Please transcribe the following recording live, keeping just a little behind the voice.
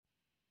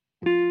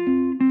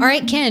All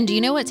right, Ken, do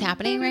you know what's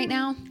happening right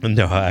now?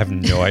 No, I have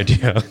no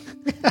idea.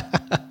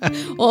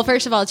 Well,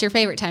 first of all, it's your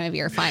favorite time of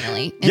year,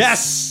 finally.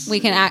 Yes! We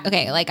can act,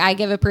 okay, like I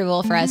give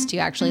approval for us to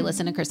actually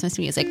listen to Christmas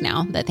music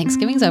now that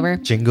Thanksgiving's over.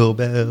 Jingle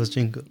bells,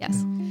 jingle.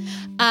 Yes.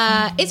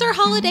 It's our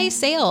holiday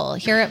sale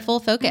here at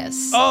Full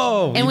Focus.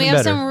 Oh, and we even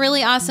have better. some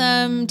really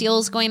awesome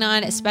deals going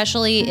on,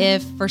 especially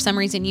if for some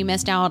reason you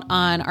missed out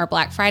on our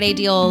Black Friday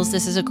deals.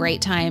 This is a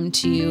great time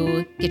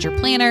to get your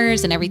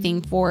planners and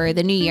everything for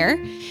the new year.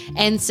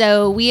 And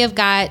so we have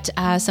got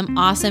some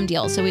awesome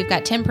deals. So we've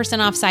got 10%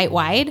 off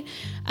site-wide.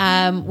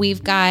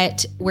 We've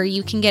got where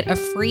you can get a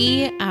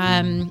free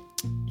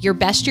Your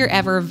Best Year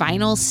Ever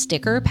vinyl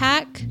sticker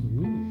pack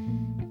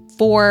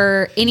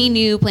for any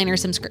new planner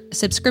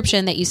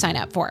subscription that you sign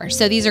up for.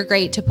 So these are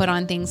great to put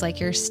on things like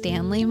your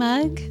Stanley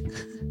mug.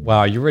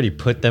 Wow, you already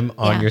put them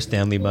on your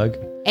Stanley mug?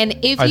 And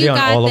if Are you they on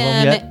got all of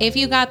them them, yet? if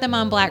you got them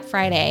on Black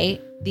Friday,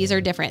 these are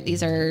different.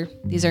 These are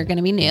going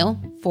to be new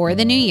for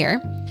the new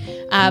year.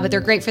 But they're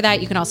great for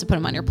that. You can also put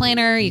them on your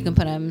planner. You can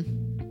put them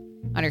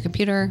on your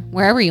computer,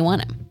 wherever you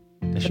want them.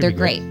 But they're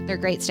great. They're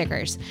great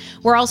stickers.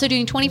 We're also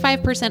doing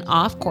 25%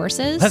 off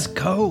courses. Let's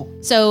go.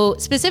 So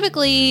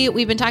specifically,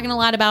 we've been talking a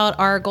lot about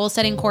our goal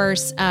setting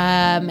course,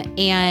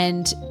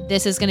 and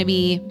this is going to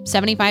be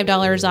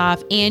 $75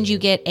 off, and you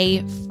get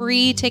a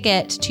free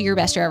ticket to Your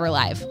Best Year Ever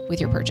Live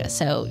with your purchase.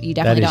 So you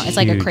definitely don't. It's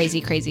like a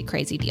crazy, crazy,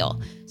 crazy deal.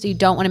 So you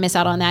don't want to miss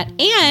out on that.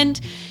 And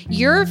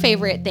your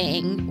favorite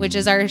thing, which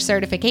is our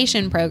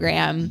certification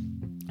program,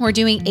 we're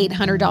doing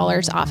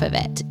 $800 off of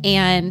it.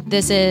 And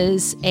this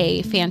is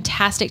a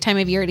fantastic time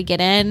of year to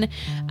get in.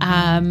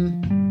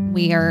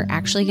 We are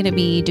actually going to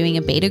be doing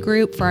a beta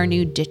group for our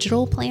new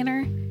digital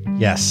planner.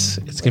 Yes,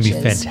 it's going to be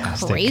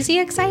fantastic. Crazy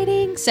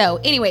exciting. So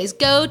anyways,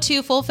 go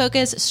to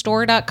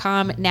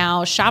fullfocusstore.com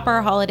now, shop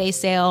our holiday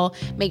sale.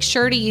 Make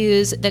sure to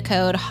use the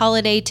code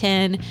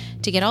HOLIDAY10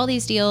 to get all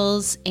these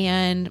deals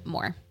and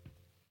more.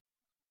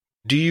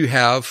 Do you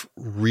have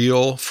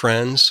real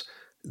friends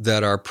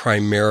that are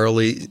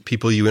primarily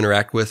people you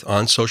interact with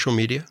on social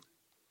media?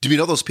 Do you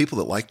mean all those people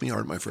that like me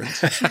aren't my friends?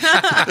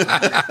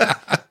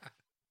 Hi,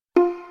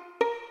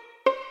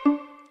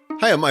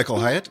 I'm Michael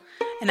Hyatt.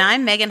 And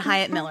I'm Megan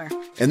Hyatt Miller.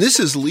 And this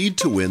is Lead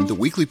to Win, the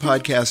weekly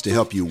podcast to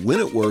help you win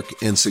at work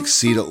and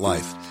succeed at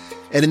life.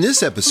 And in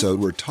this episode,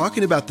 we're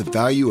talking about the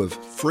value of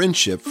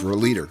friendship for a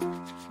leader.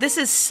 This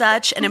is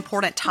such an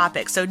important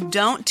topic, so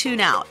don't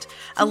tune out.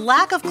 A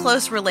lack of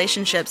close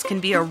relationships can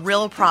be a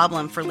real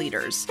problem for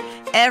leaders.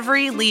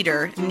 Every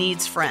leader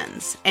needs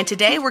friends. And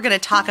today we're going to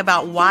talk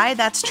about why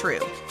that's true.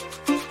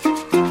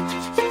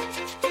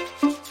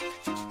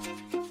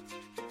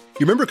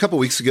 You remember a couple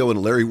weeks ago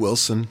when Larry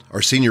Wilson,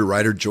 our senior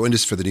writer, joined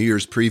us for the New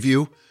Year's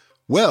preview?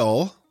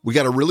 Well, we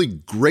got a really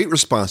great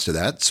response to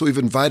that, so we've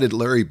invited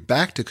Larry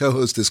back to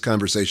co-host this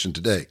conversation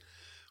today.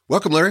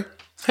 Welcome, Larry.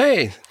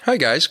 Hey, hi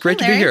guys. Great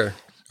to be Larry. here.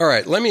 All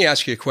right, let me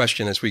ask you a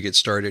question as we get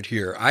started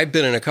here. I've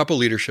been in a couple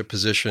leadership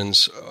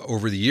positions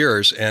over the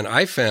years, and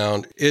I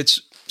found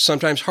it's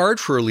sometimes hard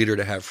for a leader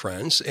to have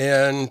friends.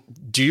 And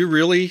do you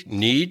really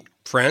need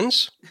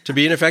friends to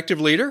be an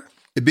effective leader?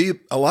 It'd be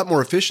a lot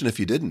more efficient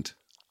if you didn't.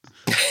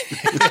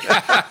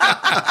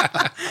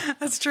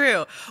 That's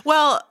true.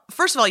 Well,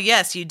 first of all,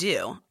 yes, you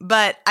do.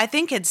 But I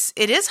think it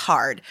is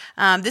hard.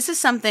 This is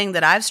something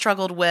that I've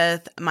struggled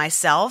with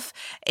myself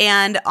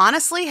and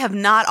honestly have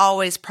not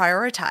always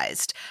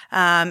prioritized.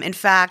 In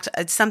fact,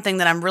 it's something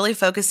that I'm really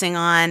focusing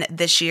on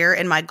this year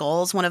in my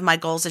goals. One of my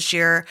goals this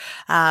year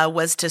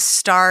was to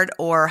start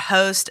or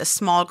host a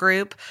small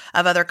group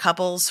of other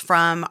couples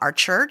from our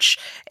church.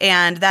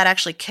 And that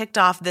actually kicked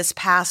off this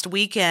past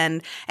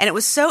weekend. And it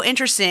was so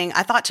interesting.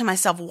 I thought to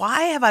myself,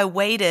 why have I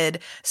waited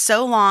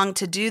so long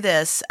to do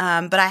this?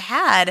 But I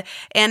had,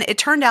 and it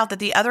turned out that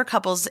the other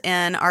couples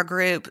in our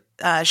group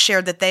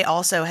shared that they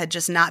also had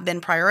just not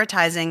been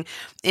prioritizing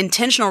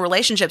intentional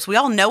relationships. We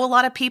all know a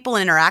lot of people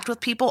and interact with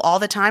people all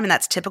the time, and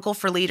that's typical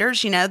for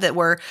leaders, that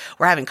we're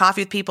having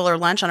coffee with people or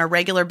lunch on a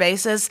regular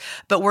basis,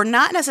 but we're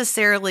not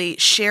necessarily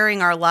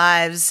sharing our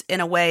lives in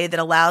a way that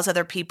allows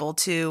other people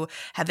to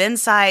have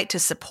insight, to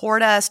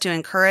support us, to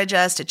encourage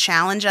us, to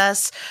challenge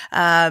us,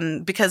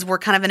 because we're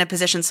kind of in a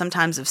position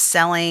sometimes of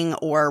selling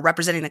or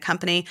representing the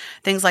company,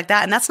 things like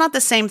that. And that's not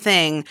the same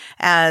thing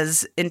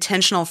as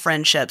intentional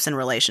friendships and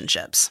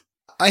relationships.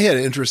 I had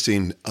an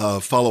interesting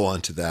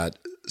follow-on to that.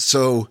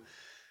 So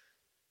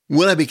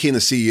when I became the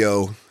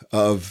CEO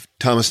of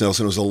Thomas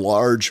Nelson, it was a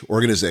large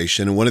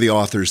organization, and one of the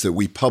authors that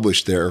we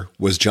published there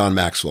was John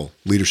Maxwell,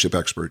 leadership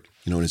expert,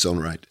 in his own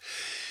right.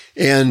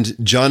 And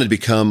John had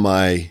become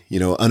my,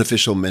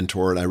 unofficial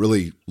mentor, and I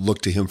really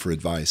looked to him for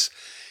advice.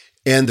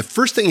 And the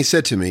first thing he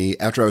said to me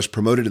after I was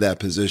promoted to that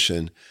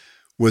position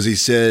was he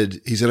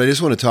said, I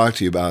just want to talk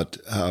to you about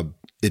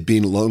it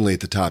being lonely at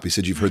the top. He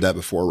said, you've heard that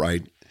before,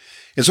 right?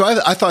 And so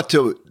I thought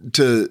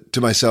to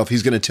myself,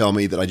 he's going to tell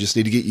me that I just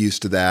need to get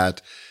used to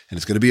that and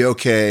it's going to be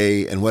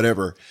okay and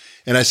whatever.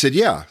 And I said,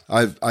 yeah,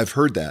 I've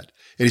heard that.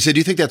 And he said, do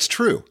you think that's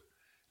true?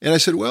 And I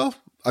said, well,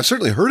 I've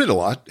certainly heard it a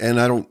lot and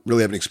I don't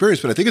really have an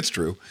experience, but I think it's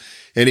true.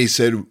 And he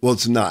said, well,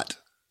 it's not.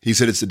 He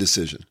said, it's a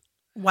decision.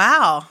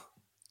 Wow.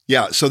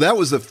 Yeah. So that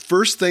was the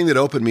first thing that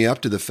opened me up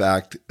to the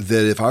fact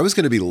that if I was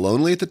going to be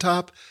lonely at the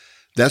top,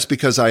 that's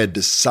because I had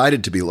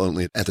decided to be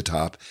lonely at the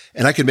top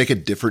and I could make a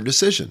different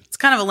decision. It's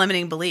kind of a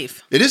limiting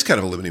belief. It is kind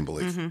of a limiting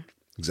belief.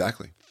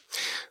 Exactly.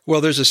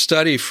 Well, there's a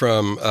study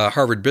from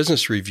Harvard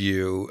Business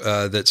Review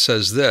that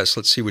says this.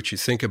 Let's see what you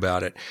think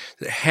about it.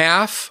 That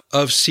half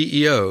of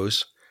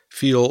CEOs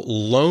feel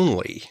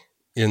lonely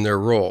in their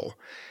role.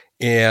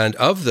 And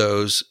of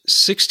those,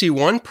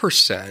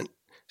 61%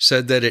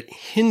 said that it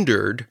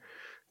hindered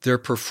their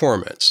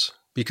performance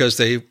because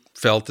they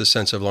felt the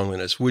sense of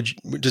loneliness.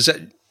 Does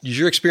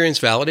your experience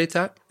validate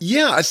that?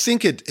 Yeah, I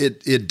think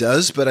it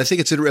does, but I think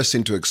it's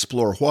interesting to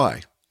explore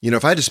why.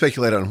 If I had to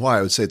speculate on why,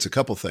 I would say it's a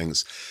couple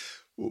things.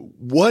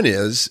 One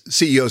is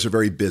CEOs are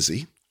very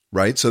busy,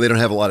 right? So they don't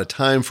have a lot of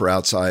time for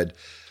outside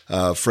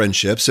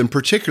friendships, and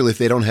particularly if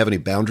they don't have any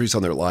boundaries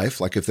on their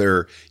life, like if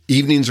their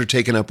evenings are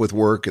taken up with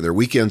work and their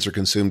weekends are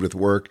consumed with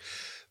work,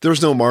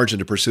 there's no margin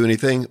to pursue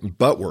anything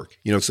but work.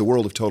 It's the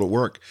world of total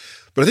work.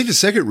 But I think the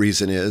second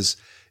reason is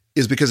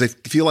because they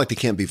feel like they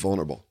can't be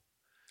vulnerable.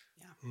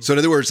 Yeah. So in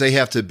other words, they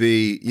have to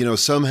be,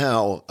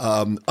 somehow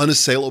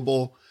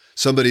unassailable,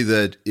 somebody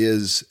that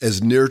is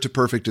as near to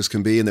perfect as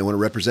can be, and they want to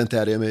represent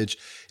that image.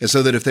 And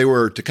so that if they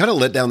were to kind of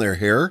let down their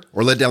hair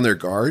or let down their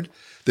guard,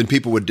 then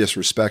people would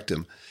disrespect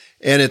them.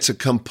 And it's a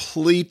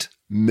complete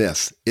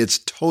myth. It's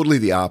totally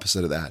the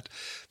opposite of that.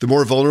 The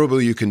more vulnerable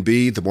you can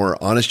be, the more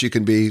honest you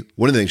can be.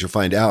 One of the things you'll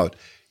find out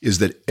is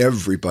that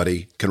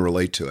everybody can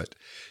relate to it.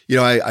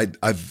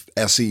 I've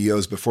asked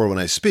CEOs before when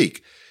I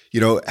speak,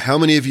 how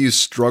many of you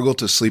struggle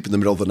to sleep in the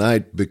middle of the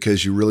night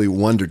because you really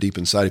wonder deep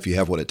inside if you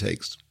have what it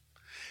takes?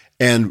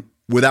 And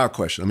without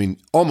question,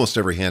 almost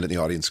every hand in the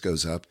audience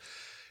goes up.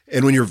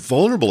 And when you're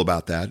vulnerable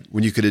about that,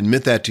 when you could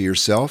admit that to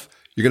yourself,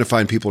 you're going to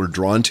find people are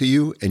drawn to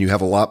you and you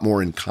have a lot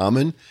more in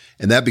common.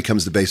 And that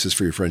becomes the basis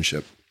for your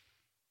friendship.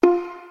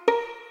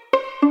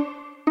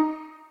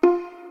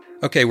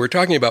 Okay, we're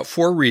talking about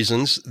 4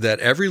 reasons that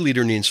every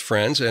leader needs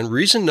friends. And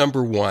reason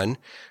number 1,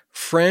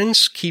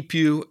 friends keep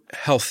you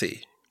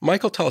healthy.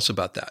 Michael, tell us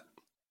about that.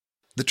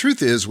 The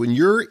truth is, when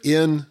you're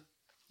in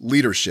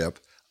leadership,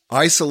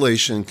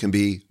 isolation can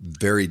be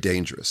very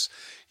dangerous.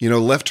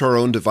 Left to our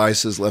own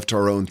devices, left to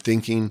our own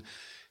thinking,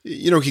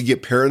 we can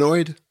get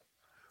paranoid.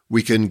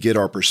 We can get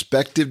our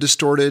perspective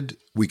distorted.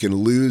 We can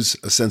lose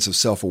a sense of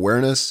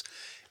self-awareness.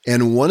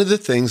 And one of the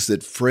things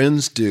that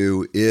friends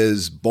do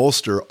is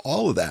bolster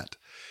all of that.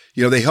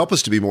 They help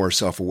us to be more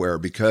self-aware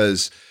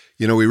because,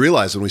 we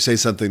realize when we say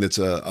something that's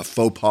a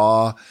faux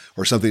pas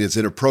or something that's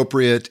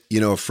inappropriate,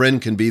 a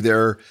friend can be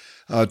there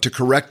to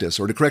correct us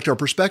or to correct our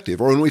perspective,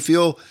 or when we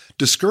feel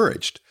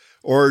discouraged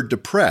or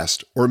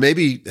depressed, or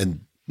maybe,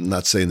 and I'm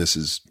not saying this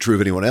is true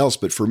of anyone else,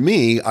 but for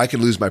me, I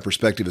can lose my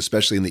perspective,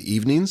 especially in the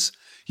evenings,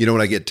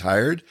 when I get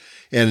tired.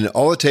 And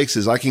all it takes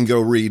is I can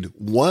go read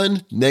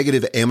one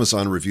negative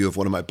Amazon review of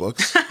one of my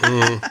books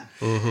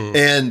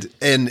and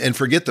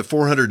forget the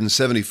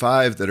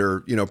 475 that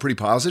are, pretty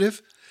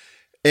positive,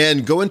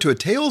 and go into a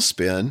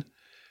tailspin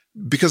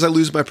because I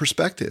lose my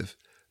perspective.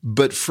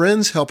 But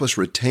friends help us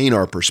retain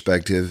our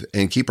perspective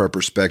and keep our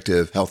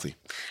perspective healthy.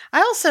 I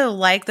also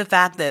like the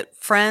fact that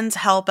friends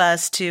help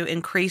us to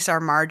increase our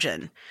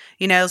margin.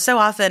 So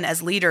often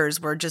as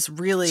leaders, we're just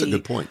That's a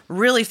good point.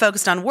 really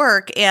focused on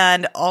work,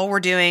 and all we're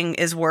doing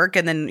is work.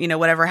 And then,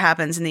 whatever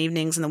happens in the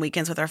evenings and the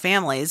weekends with our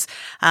families.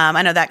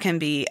 I know that can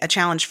be a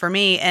challenge for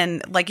me.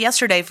 And like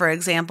yesterday, for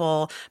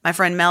example, my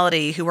friend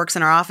Melody, who works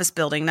in our office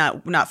building,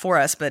 not for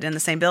us, but in the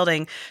same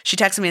building, she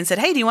texted me and said,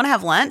 "Hey, do you want to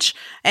have lunch?"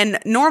 And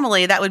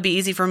normally that would be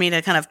easy for me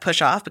to kind of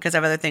push off because I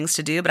have other things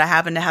to do, but I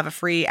happen to have a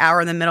free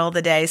hour in the middle of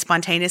the day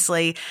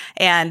spontaneously.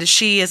 And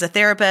she is a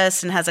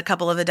therapist and has a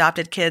couple of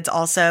adopted kids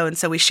also. And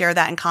so we share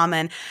that in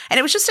common. And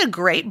it was just a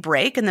great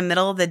break in the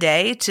middle of the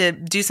day to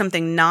do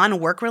something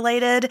non-work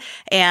related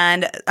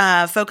and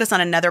focus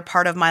on another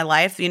part of my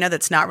life,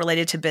 that's not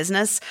related to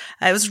business.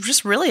 It was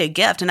just really a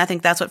gift. And I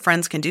think that's what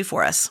friends can do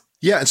for us.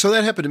 Yeah. And so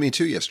that happened to me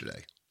too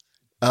yesterday.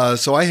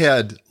 So I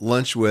had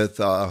lunch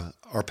with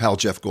our pal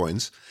Jeff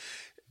Goins,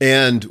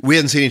 and we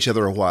hadn't seen each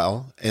other a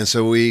while. And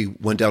so we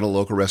went down to a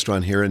local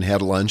restaurant here and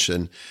had lunch.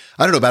 And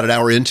I don't know, about an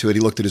hour into it, he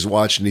looked at his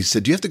watch and he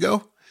said, "Do you have to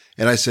go?"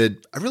 And I said,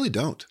 "I really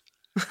don't."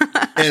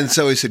 And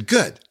so he said,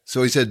 "Good."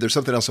 So he said, "There's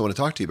something else I want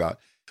to talk to you about."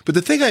 But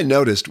the thing I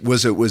noticed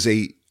was it was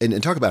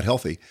and talk about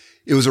healthy,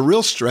 it was a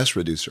real stress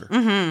reducer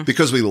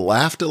because we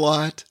laughed a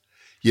lot.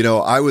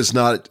 I was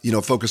not,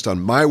 focused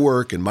on my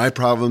work and my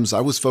problems.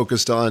 I was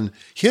focused on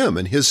him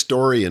and his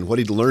story and what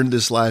he'd learned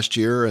this last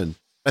year. And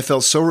I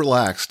felt so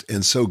relaxed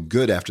and so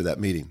good after that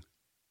meeting.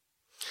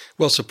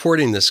 Well,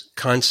 supporting this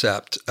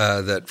concept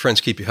that friends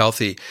keep you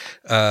healthy,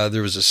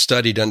 there was a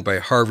study done by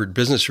Harvard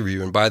Business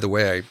Review. And by the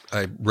way,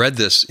 I read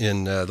this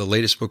in the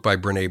latest book by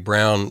Brene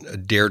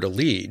Brown, Dare to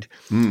Lead.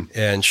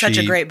 And Such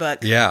a great book.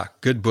 Yeah,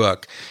 good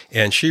book.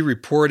 And she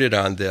reported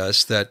on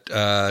this, that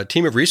a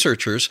team of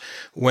researchers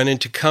went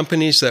into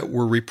companies that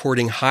were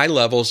reporting high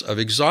levels of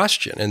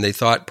exhaustion. And they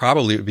thought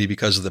probably it would be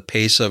because of the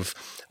pace of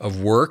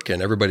work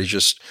and everybody's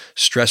just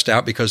stressed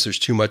out because there's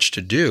too much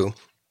to do.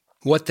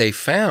 what they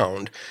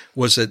found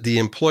was that the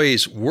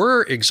employees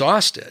were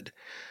exhausted,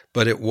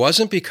 but it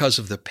wasn't because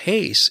of the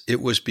pace.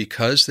 It was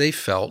because they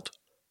felt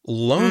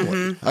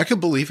lonely. I can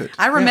believe it.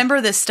 I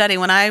remember this study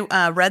when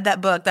I read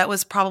that book. That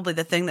was probably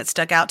the thing that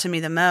stuck out to me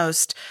the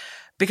most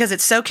because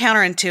it's so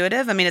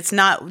counterintuitive. I mean, it's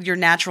not your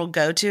natural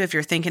go-to. If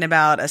you're thinking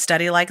about a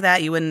study like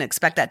that, you wouldn't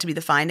expect that to be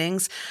the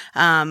findings.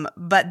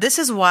 But this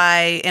is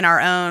why in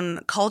our own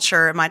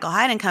culture at Michael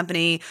Hyatt and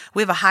Company,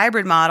 we have a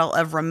hybrid model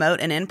of remote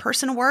and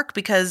in-person work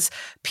because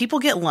people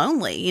get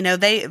lonely. You know,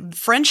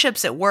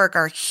 friendships at work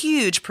are a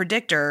huge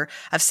predictor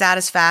of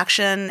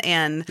satisfaction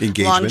and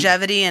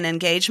longevity and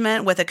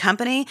engagement with a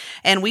company.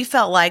 And we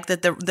felt like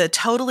that the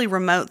totally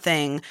remote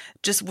thing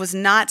just was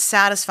not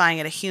satisfying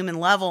at a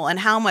human level. And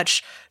how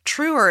much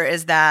truer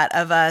is that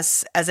of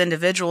us as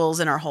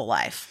individuals in our whole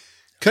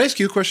life? Can I ask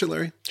you a question,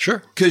 Larry?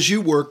 Sure. Because you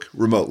work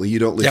remotely. You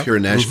don't live here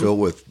in Nashville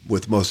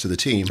with most of the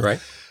team. Right.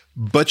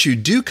 But you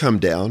do come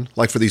down,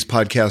 like for these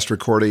podcast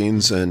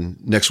recordings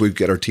and next week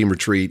at our team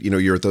retreat,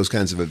 you're at those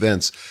kinds of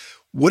events.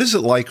 What is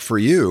it like for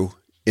you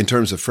in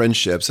terms of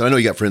friendships? And I know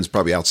you got friends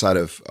probably outside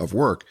of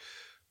work,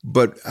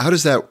 but how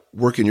does that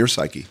work in your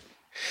psyche?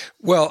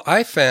 Well,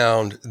 I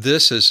found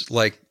this is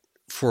like,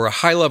 for a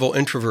high-level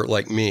introvert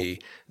like me,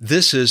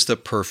 this is the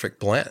perfect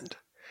blend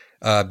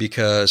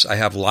because I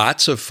have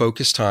lots of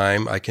focus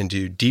time. I can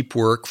do deep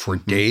work for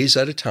days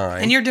at a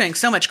time. And you're doing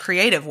so much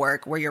creative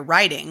work where you're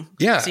writing.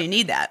 Yeah. So you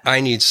need that. I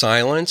need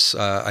silence.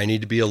 I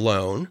need to be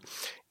alone.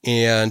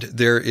 And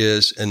there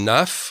is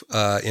enough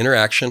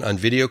interaction on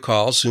video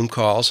calls, Zoom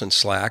calls, and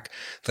Slack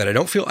that I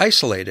don't feel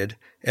isolated.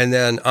 And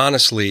then,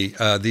 honestly,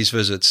 these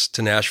visits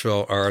to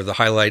Nashville are the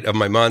highlight of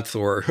my month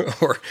or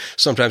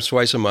sometimes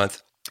twice a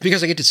month.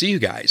 Because I get to see you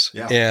guys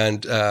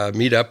and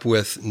meet up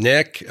with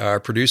Nick, our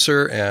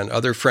producer, and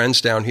other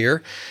friends down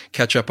here,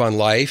 catch up on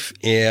life.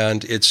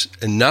 And it's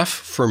enough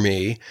for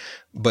me,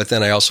 but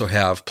then I also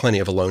have plenty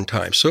of alone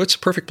time. So it's a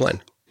perfect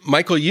blend.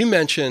 Michael, you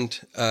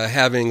mentioned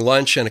having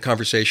lunch and a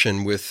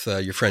conversation with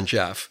your friend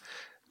Jeff.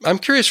 I'm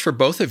curious for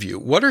both of you,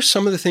 what are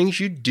some of the things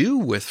you do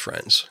with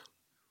friends?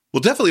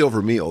 Well, definitely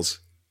over meals.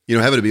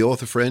 Having a meal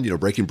with a friend,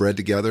 breaking bread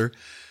together.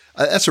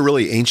 That's a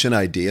really ancient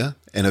idea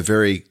and a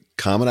very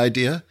common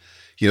idea.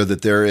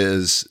 That there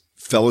is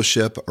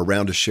fellowship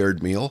around a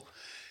shared meal.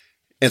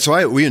 And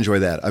so we enjoy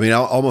that. I mean,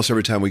 almost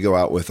every time we go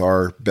out with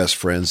our best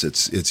friends,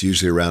 it's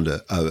usually around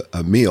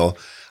a meal.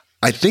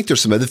 I think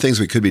there's some other things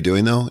we could be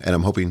doing, though, and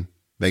I'm hoping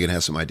Megan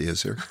has some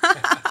ideas here.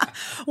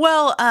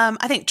 Well,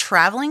 I think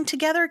traveling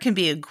together can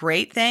be a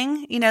great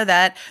thing.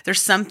 That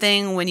there's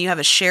something when you have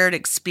a shared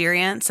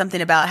experience,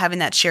 something about having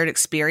that shared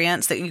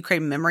experience that you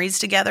create memories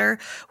together,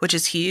 which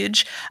is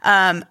huge.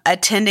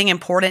 Attending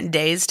important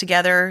days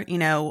together,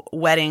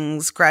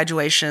 weddings,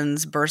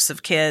 graduations, births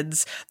of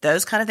kids,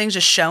 those kind of things,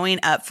 just showing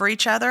up for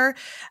each other.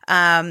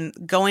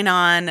 Going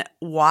on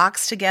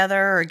walks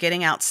together or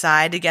getting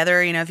outside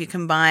together. If you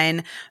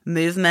combine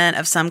movement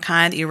of some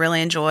kind that you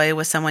really enjoy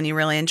with someone you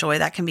really enjoy,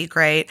 that can be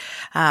great.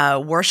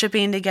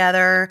 Worshiping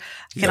together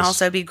can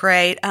also be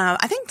great.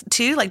 I think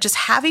too, like just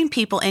having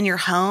people in your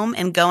home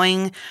and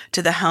going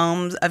to the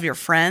homes of your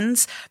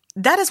friends,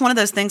 that is one of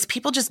those things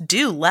people just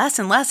do less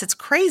and less. It's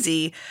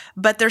crazy,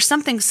 but there's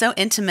something so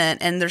intimate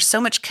and there's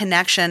so much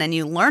connection and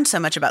you learn so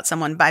much about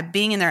someone by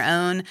being in their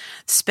own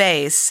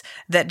space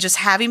that just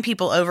having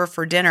people over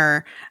for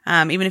dinner,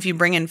 even if you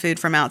bring in food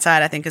from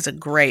outside, I think is a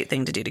great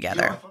thing to do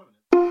together.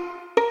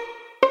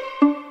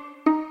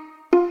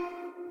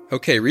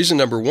 Okay, reason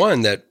number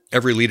one that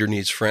every leader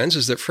needs friends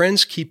is that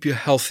friends keep you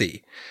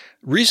healthy.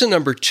 Reason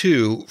number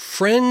two,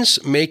 friends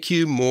make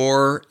you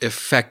more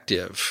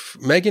effective.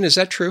 Megan, is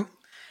that true?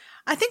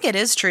 I think it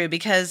is true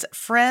because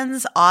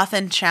friends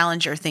often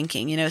challenge your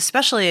thinking,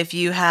 especially if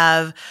you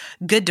have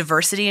good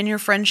diversity in your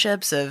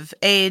friendships of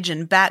age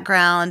and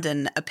background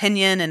and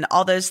opinion and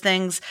all those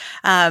things.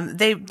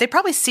 They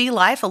probably see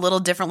life a little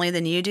differently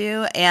than you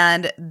do.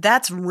 And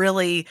that's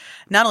really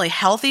not only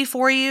healthy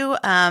for you,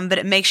 but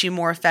it makes you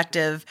more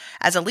effective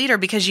as a leader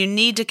because you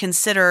need to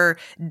consider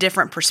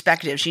different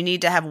perspectives. You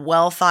need to have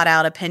well thought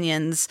out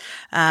opinions,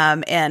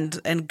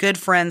 and good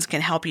friends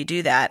can help you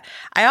do that.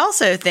 I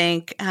also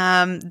think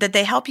that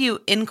they help you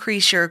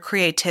increase your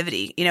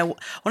creativity.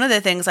 One of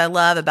the things I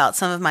love about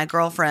some of my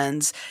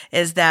girlfriends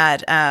is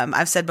that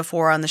I've said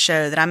before on the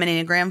show that I'm an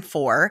Enneagram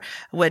 4,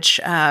 which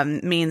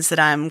means that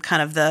I'm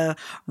kind of the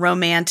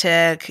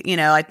romantic,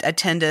 I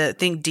tend to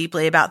think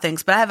deeply about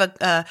things, but I have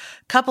a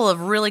couple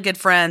of really good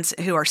friends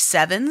who are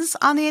 7s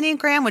on the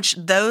Enneagram, which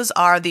those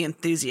are the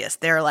enthusiasts.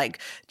 They're like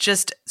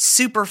just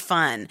super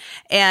fun.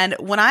 And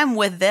when I'm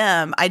with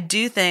them, I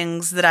do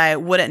things that I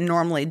wouldn't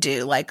normally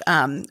do. Like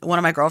one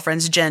of my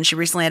girlfriends, Jen, she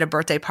recently had a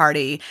birthday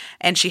party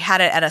and she had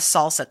it at a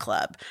salsa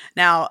club.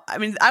 Now, I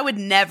mean, I would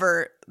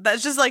never,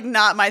 that's just like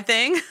not my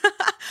thing,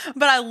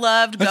 but I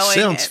loved going. That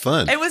sounds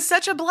fun. It was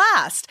such a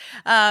blast.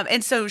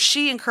 And so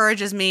she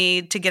encourages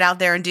me to get out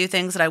there and do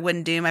things that I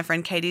wouldn't do. My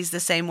friend Katie's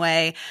the same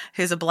way,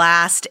 who's a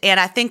blast. And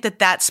I think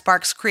that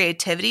sparks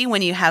creativity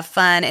when you have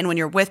fun and when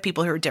you're with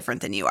people who are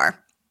different than you are.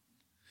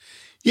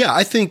 Yeah,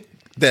 I think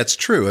that's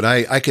true. And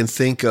I can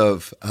think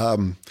of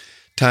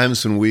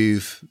times when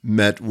we've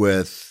met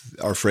with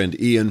our friend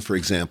Ian, for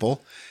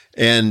example,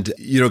 and,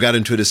 got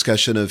into a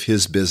discussion of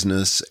his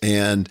business.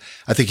 And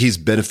I think he's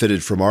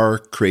benefited from our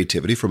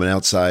creativity from an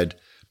outside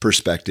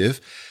perspective.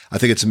 I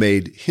think it's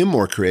made him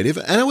more creative.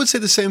 And I would say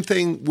the same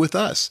thing with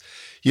us.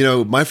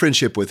 My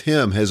friendship with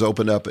him has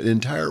opened up an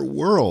entire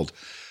world,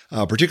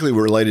 particularly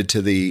related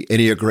to the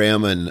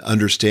Enneagram and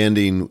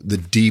understanding the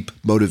deep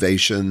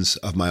motivations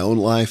of my own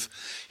life,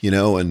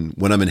 and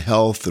when I'm in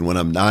health and when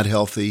I'm not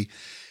healthy.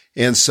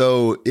 And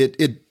so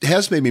it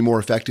has made me more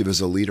effective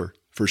as a leader,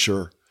 for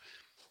sure.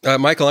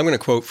 Michael, I'm going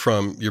to quote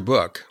from your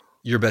book,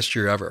 Your Best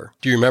Year Ever.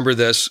 Do you remember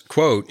this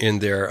quote in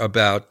there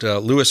about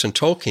Lewis and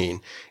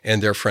Tolkien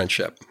and their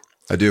friendship?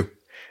 I do.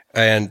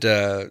 And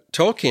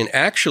Tolkien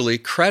actually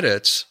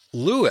credits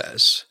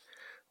Lewis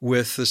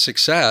with the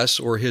success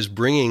or his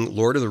bringing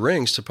Lord of the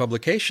Rings to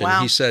publication.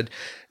 Wow. He said,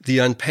 "The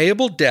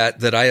unpayable debt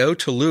that I owe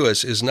to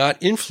Lewis is not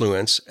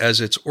influence as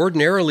it's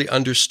ordinarily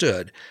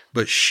understood,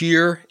 but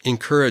sheer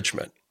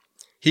encouragement.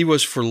 He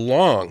was for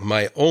long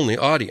my only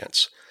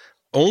audience.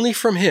 Only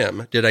from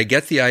him did I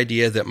get the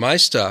idea that my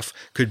stuff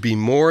could be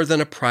more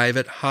than a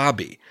private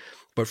hobby.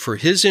 But for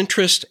his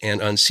interest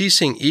and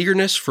unceasing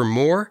eagerness for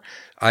more,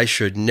 I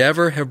should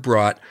never have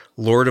brought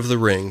Lord of the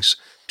Rings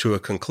to a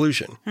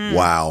conclusion."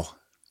 Wow.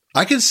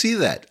 I can see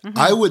that.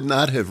 I would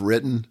not have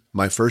written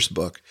my first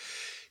book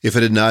if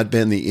it had not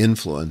been the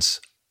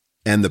influence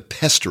and the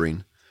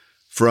pestering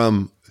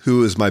from who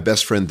was my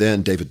best friend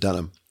then, David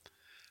Dunham.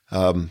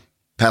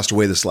 Passed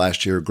away this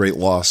last year, great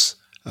loss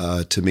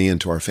to me and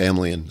to our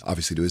family and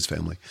obviously to his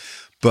family.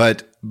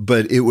 But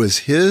it was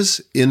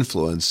his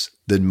influence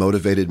that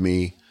motivated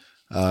me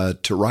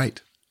to write.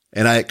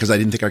 And because I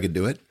didn't think I could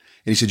do it.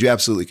 And he said, "You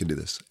absolutely can do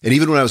this." And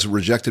even when I was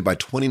rejected by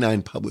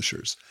 29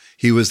 publishers,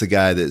 he was the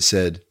guy that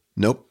said,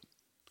 "Nope,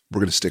 we're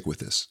going to stick with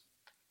this."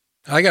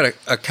 I got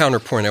a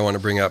counterpoint I want to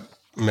bring up,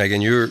 Megan.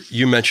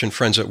 You mentioned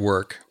friends at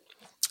work,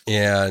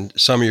 and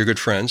some of your good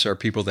friends are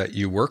people that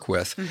you work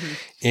with.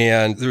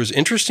 And there was an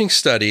interesting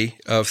study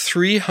of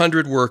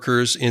 300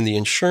 workers in the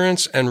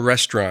insurance and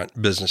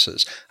restaurant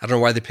businesses. I don't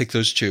know why they picked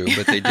those two,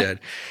 but they did.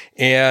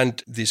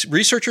 And these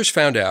researchers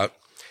found out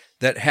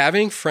that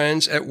having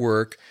friends at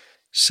work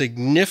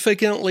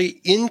significantly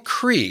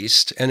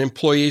increased an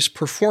employee's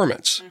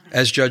performance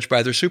as judged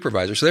by their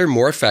supervisor. So they're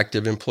more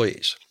effective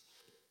employees.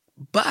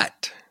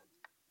 But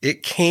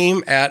it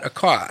came at a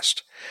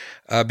cost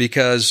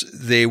because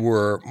they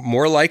were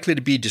more likely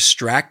to be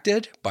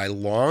distracted by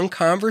long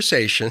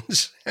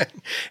conversations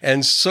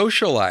and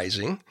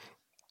socializing.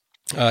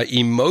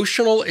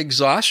 Emotional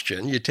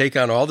exhaustion. You take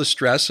on all the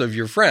stress of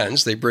your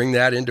friends. They bring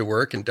that into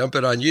work and dump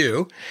it on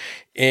you.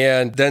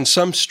 And then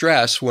some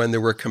stress when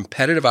there were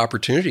competitive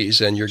opportunities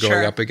and you're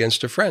going up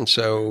against a friend.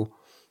 So,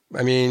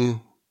 I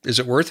mean, is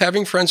it worth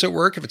having friends at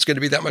work if it's going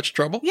to be that much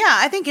trouble? Yeah,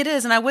 I think it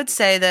is. And I would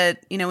say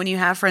that, when you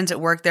have friends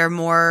at work, they're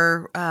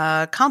more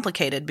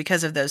complicated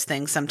because of those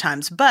things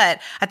sometimes.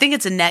 But I think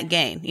it's a net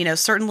gain.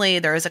 Certainly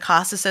there is a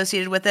cost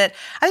associated with it.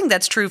 I think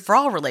that's true for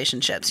all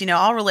relationships.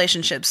 All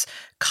relationships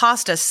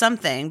cost us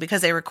something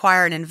because they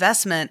require an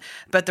investment,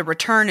 but the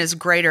return is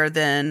greater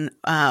than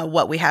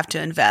what we have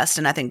to invest.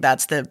 And I think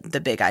that's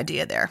the big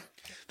idea there.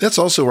 That's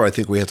also where I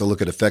think we have to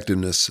look at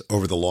effectiveness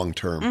over the long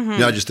term,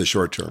 not just the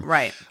short term.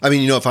 Right. I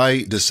mean, if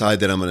I decide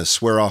that I'm going to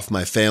swear off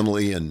my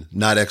family and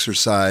not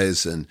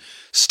exercise and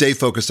stay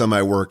focused on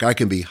my work, I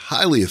can be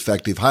highly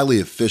effective, highly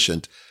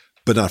efficient,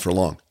 but not for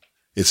long.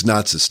 It's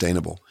not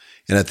sustainable.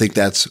 And I think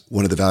that's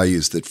one of the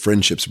values that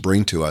friendships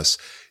bring to us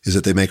is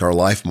that they make our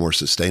life more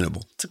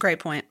sustainable. It's a great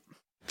point.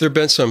 There have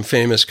been some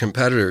famous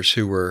competitors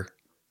who were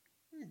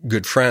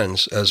good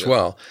friends as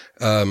well.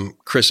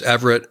 Chris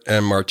Everett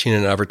and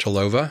Martina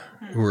Navratilova,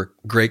 who were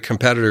great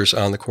competitors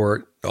on the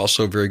court,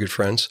 also very good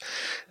friends.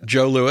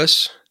 Joe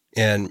Louis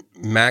and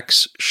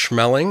Max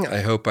Schmeling, I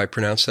hope I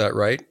pronounced that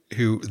right,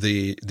 who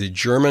the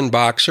German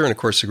boxer and, of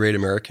course, the great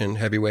American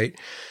heavyweight.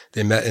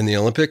 They met in the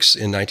Olympics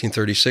in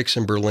 1936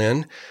 in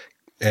Berlin.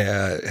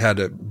 Had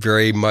a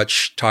very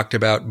much talked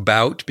about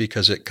bout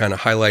because it kind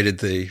of highlighted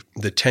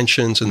the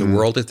tensions in the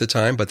world at the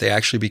time, but they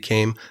actually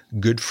became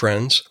good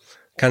friends.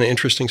 Kind of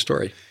interesting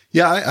story.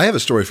 Yeah, I have a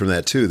story from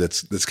that too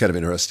that's kind of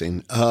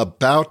interesting.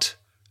 About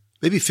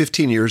maybe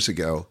 15 years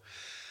ago,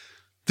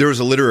 there was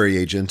a literary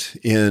agent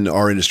in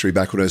our industry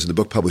back when I was in the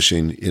book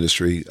publishing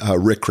industry,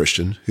 Rick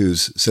Christian,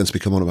 who's since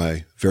become one of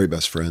my very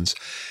best friends.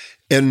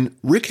 And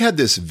Rick had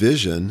this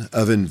vision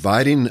of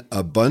inviting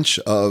a bunch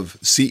of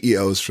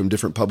CEOs from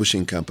different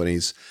publishing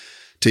companies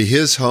to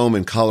his home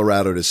in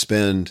Colorado to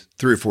spend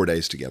 3 or 4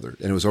 days together.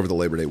 And it was over the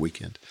Labor Day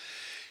weekend.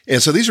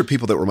 And so these are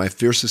people that were my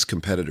fiercest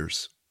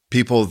competitors,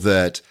 people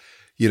that,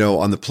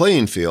 on the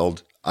playing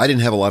field, I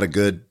didn't have a lot of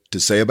good to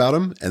say about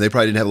them, and they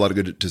probably didn't have a lot of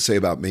good to say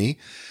about me.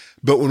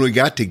 But when we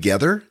got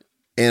together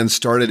and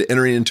started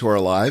entering into our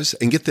lives,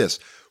 and get this,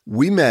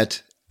 we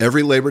met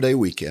every Labor Day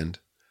weekend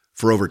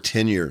for over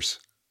 10 years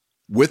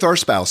with our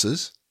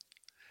spouses,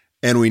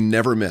 and we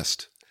never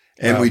missed.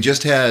 And we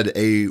just had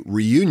a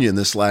reunion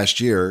this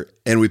last year,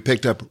 and we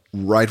picked up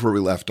right where we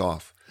left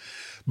off.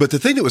 But the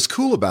thing that was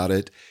cool about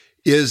it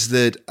is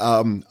that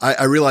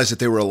I realized that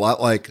they were a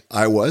lot like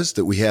I was,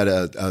 that we had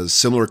a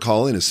similar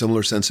calling, a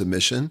similar sense of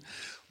mission,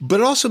 but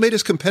it also made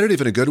us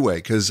competitive in a good way,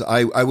 because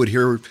I would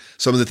hear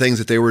some of the things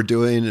that they were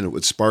doing and it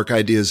would spark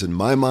ideas in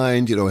my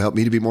mind, help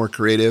me to be more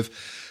creative.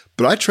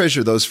 But I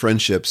treasure those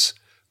friendships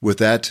with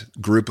that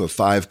group of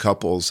 5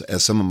 couples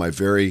as some of my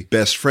very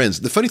best friends.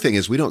 The funny thing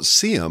is we don't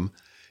see them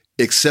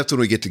except when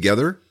we get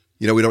together.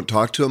 We don't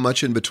talk to them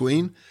much in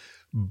between,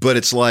 but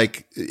it's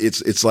like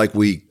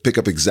we pick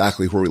up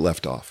exactly where we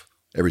left off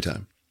every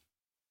time.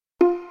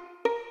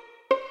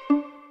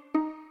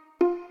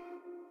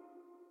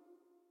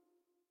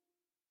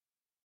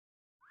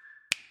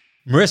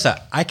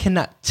 Marissa, I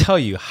cannot tell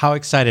you how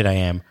excited I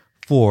am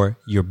for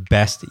your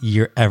Best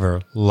Year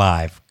Ever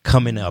Live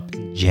coming up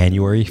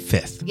January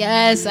 5th.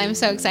 Yes, I'm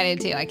so excited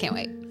too. I can't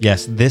wait.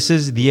 Yes, this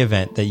is the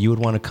event that you would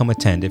want to come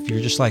attend if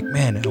you're just like,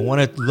 man, I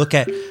want to look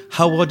at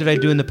how well did I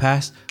do in the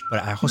past,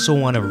 but I also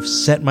want to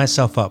set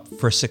myself up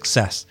for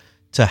success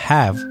to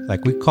have,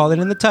 like we call it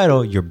in the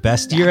title, your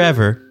best year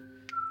ever.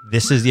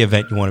 This is the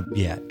event you want to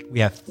be at. We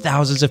have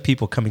thousands of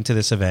people coming to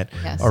this event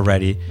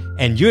already,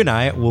 and you and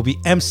I will be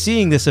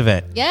emceeing this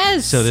event.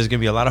 Yes. So there's going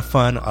to be a lot of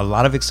fun, a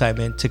lot of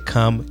excitement to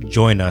come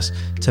join us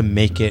to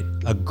make it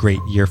a great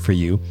year for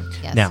you.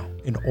 Yes. Now,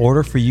 in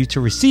order for you to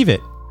receive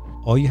it,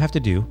 all you have to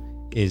do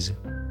is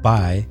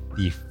buy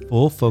the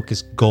Full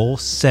Focus Goal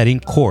Setting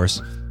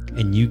course,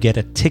 and you get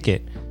a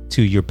ticket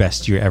to your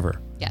best year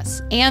ever.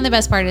 Yes. And the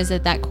best part is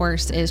that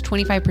course is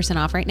 25%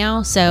 off right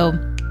now. So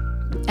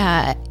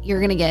you're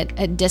going to get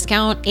a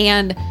discount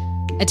and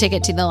a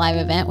ticket to the live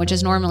event, which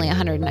is normally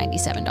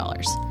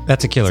 $197.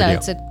 That's a killer deal. So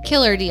it's a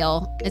killer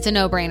deal. It's a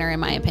no-brainer in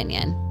my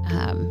opinion.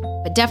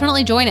 But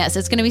definitely join us.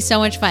 It's going to be so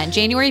much fun.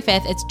 January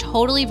 5th, it's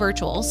totally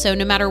virtual. So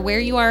no matter where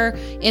you are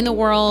in the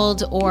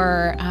world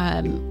or,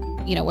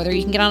 whether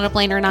you can get on a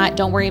plane or not,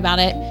 don't worry about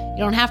it. You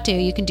don't have to.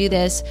 You can do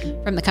this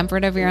from the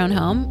comfort of your own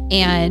home,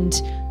 and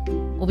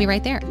we'll be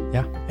right there.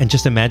 Yeah. And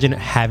just imagine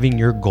having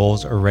your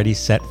goals already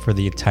set for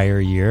the entire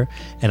year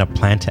and a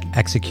plan to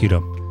execute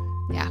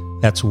them. Yeah.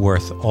 That's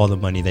worth all the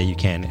money that you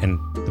can. And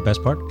the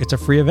best part, it's a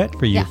free event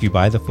for you if you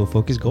buy the Full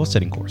Focus Goal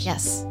Setting course.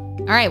 Yes.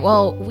 All right.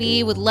 Well,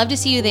 we would love to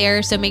see you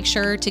there. So make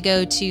sure to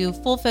go to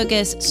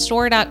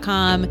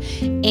fullfocusstore.com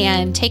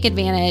and take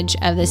advantage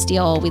of this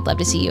deal. We'd love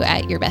to see you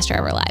at your Best Year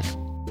Ever Live.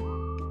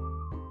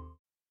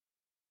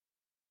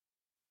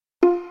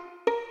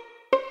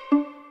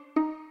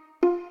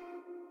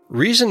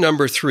 Reason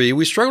number 3,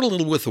 we struggled a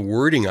little with the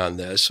wording on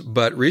this,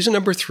 but reason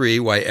number 3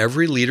 why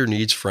every leader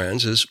needs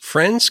friends is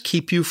friends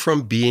keep you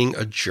from being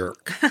a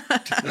jerk.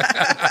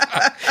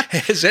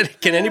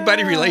 Can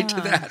anybody relate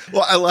to that?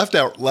 Well, I laughed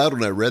out loud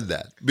when I read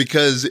that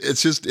because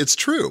it's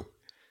true.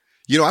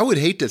 I would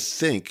hate to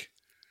think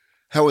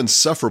how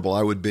insufferable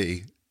I would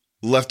be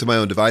left to my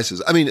own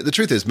devices. I mean, the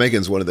truth is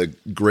Megan's one of the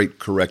great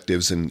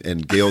correctives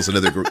and Gail's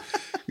another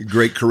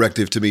great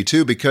corrective to me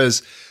too,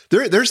 because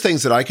there's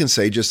things that I can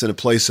say just in a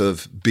place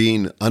of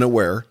being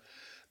unaware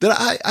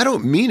that I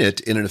don't mean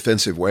it in an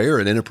offensive way or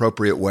an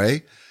inappropriate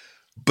way,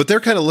 but they're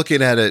kind of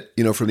looking at it,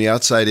 from the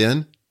outside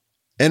in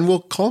and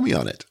will call me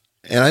on it.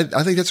 And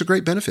I think that's a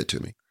great benefit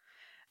to me.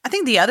 I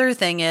think the other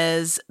thing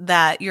is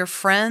that your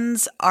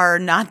friends are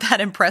not that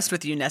impressed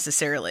with you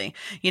necessarily.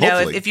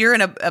 If you're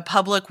in a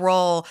public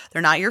role,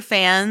 they're not your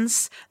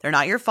fans, they're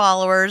not your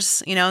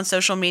followers, on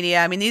social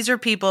media. I mean, these are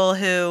people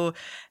who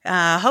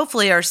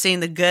hopefully are seeing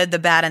the good, the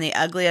bad, and the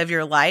ugly of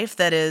your life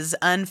that is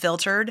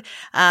unfiltered.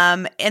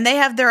 And they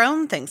have their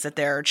own things that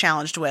they're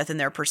challenged with and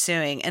they're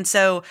pursuing. And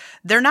so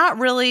they're not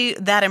really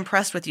that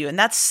impressed with you. And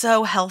that's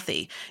so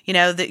healthy.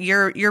 That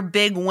your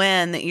big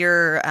win that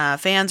your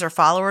fans or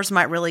followers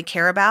might really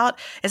care about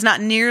is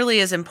not nearly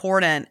as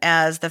important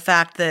as the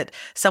fact that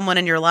someone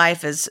in your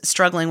life is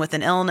struggling with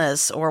an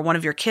illness or one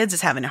of your kids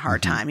is having a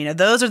hard time.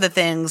 Those are the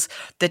things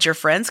that your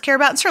friends care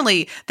about. And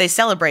certainly they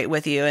celebrate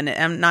with you. And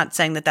I'm not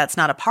saying that that's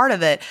not a part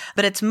of it,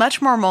 but it's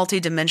much more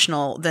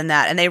multidimensional than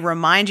that. And they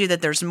remind you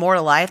that there's more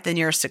to life than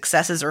your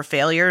successes or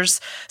failures.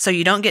 So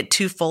you don't get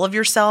too full of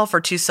yourself or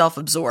too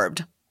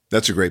self-absorbed.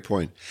 That's a great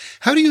point.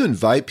 How do you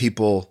invite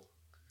people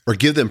or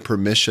give them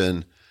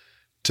permission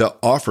to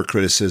offer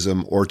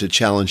criticism or to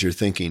challenge your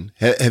thinking?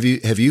 Have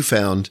you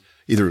found,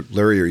 either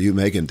Larry or you,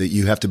 Megan, that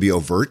you have to be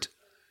overt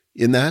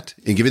in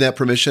giving that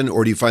permission?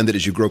 Or do you find that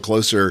as you grow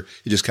closer,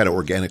 it just kind of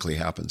organically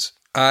happens?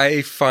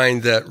 I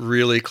find that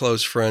really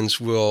close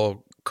friends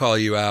will call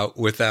you out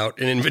without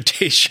an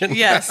invitation.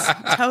 Yes,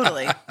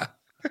 totally.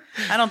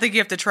 I don't think you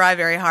have to try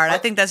very hard. I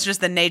think that's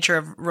just the nature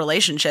of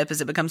relationship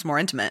as it becomes more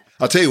intimate.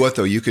 I'll tell you what,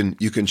 though, you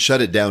can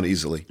shut it down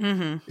easily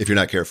if you're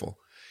not careful.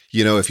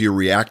 If you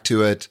react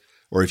to it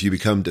or if you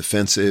become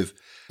defensive,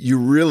 you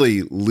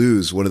really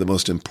lose one of the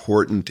most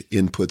important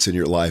inputs in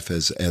your life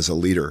as a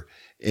leader.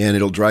 And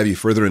it'll drive you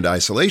further into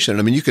isolation.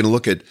 I mean, you can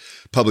look at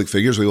public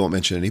figures, we won't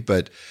mention any,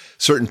 but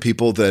certain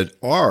people that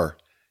are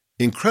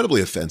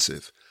incredibly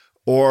offensive.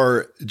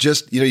 Or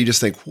just, you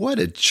just think, what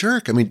a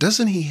jerk. I mean,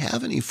 doesn't he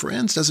have any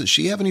friends? Doesn't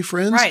she have any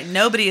friends? Right.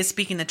 Nobody is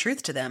speaking the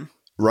truth to them.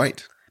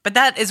 Right. But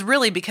that is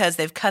really because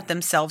they've cut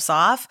themselves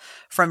off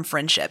from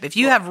friendship. If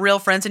you have real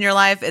friends in your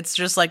life, it's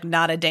just like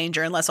not a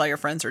danger unless all your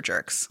friends are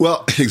jerks.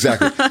 Well,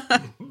 exactly.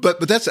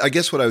 but that's, I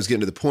guess, what I was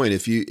getting to the point.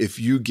 If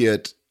you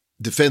get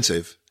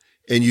defensive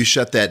and you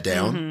shut that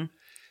down,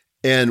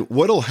 and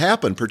what'll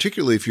happen,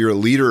 particularly if you're a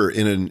leader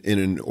in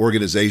an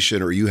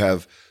organization or you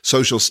have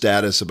social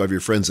status above your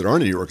friends that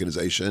aren't in your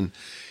organization,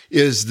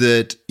 is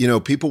that,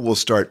 people will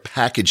start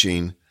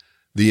packaging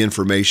the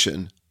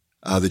information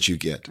that you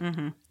get.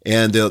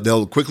 And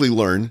they'll quickly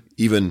learn,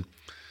 even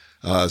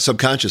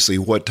subconsciously,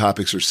 what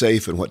topics are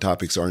safe and what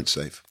topics aren't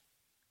safe.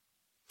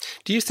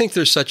 Do you think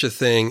there's such a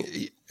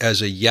thing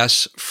as a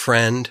yes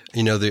friend?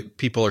 That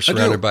people are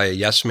surrounded by a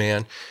yes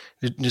man.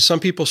 Do some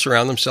people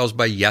surround themselves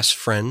by yes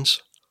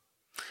friends?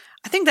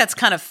 I think that's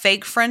kind of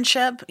fake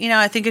friendship.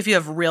 I think if you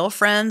have real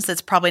friends,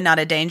 that's probably not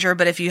a danger.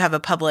 But if you have a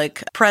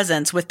public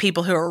presence with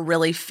people who are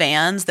really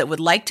fans that would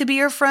like to be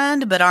your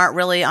friend, but aren't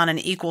really on an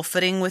equal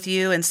footing with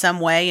you in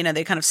some way,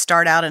 they kind of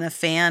start out in a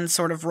fan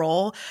sort of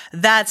role,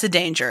 that's a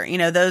danger.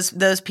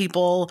 Those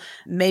people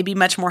may be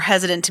much more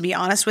hesitant to be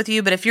honest with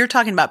you. But if you're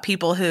talking about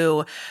people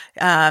who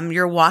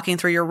you're walking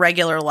through your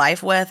regular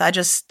life with, I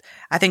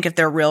think if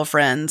they're real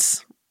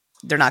friends,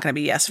 they're not going to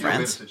be yes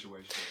friends.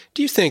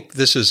 Do you think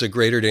this is a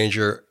greater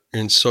danger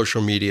in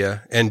social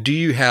media? And do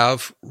you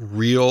have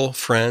real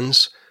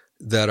friends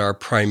that are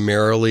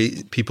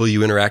primarily people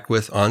you interact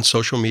with on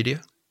social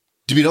media?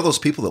 Do you mean all those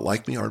people that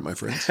like me aren't my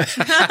friends?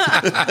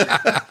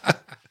 I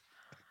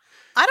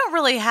don't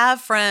really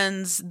have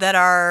friends that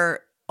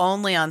are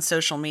only on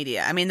social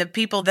media. I mean, the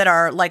people that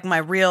are like my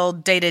real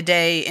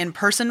day-to-day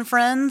in-person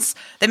friends,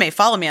 they may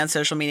follow me on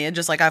social media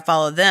just like I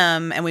follow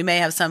them, and we may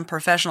have some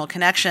professional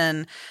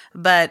connection,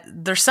 but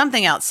there's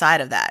something outside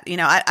of that.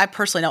 I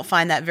personally don't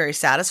find that very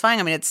satisfying.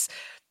 I mean, it's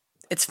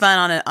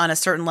fun on a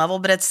certain level,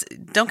 but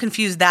don't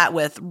confuse that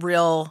with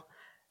real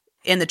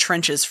in the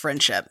trenches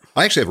friendship.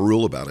 I actually have a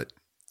rule about it.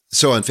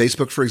 So on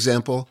Facebook, for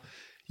example,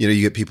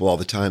 you get people all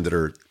the time that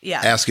are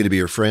asking to be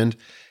your friend.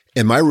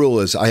 And my rule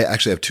is, I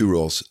actually have two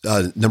rules.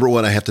 Number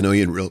one, I have to know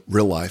you in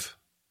real life.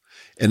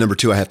 And number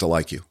two, I have to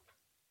like you.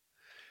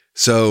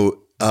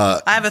 So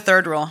I have a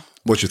third rule.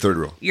 What's your third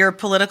rule? Your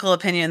political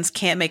opinions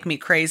can't make me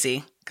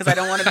crazy, because I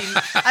don't want to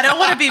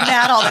be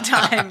mad all the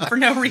time for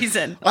no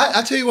reason.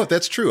 I tell you what,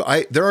 that's true.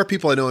 There are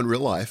people I know in real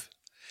life,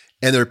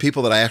 and there are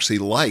people that I actually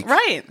like.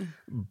 Right.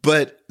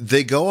 But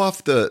they go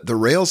off the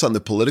rails on the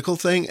political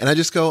thing, and I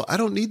just go, I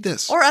don't need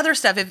this. Or other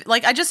stuff.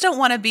 I just don't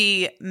want to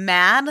be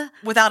mad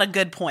without a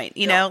good point,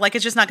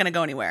 it's just not going to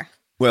go anywhere.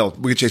 Well,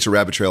 we could chase a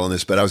rabbit trail on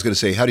this, but I was going to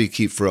say, how do you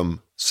keep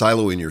from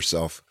siloing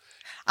yourself?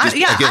 I'm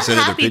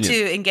happy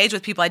to engage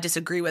with people I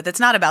disagree with. It's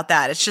not about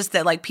that. It's just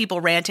that people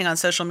ranting on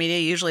social media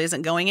usually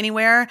isn't going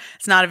anywhere.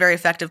 It's not a very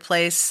effective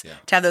place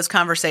to have those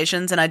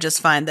conversations. And I just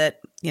find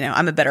that,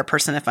 I'm a better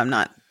person if I'm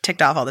not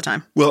ticked off all the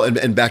time. Well,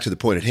 and back to the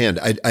point at hand,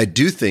 I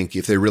do think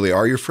if they really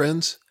are your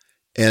friends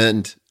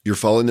and you're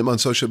following them on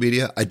social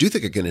media, I do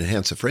think it can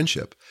enhance a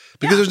friendship,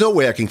 because there's no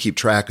way I can keep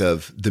track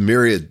of the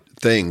myriad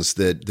things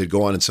that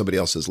go on in somebody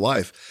else's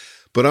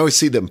life. But I always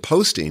see them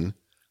posting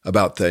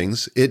about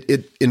things.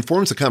 It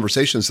informs the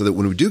conversation so that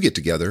when we do get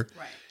together,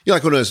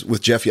 like when I was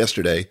with Jeff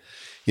yesterday,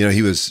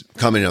 he was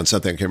commenting on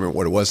something, I can't remember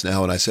what it was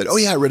now. And I said, oh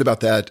yeah, I read about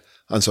that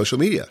on social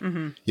media.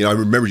 I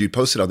remember you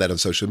posted on that on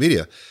social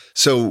media.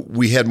 So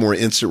we had more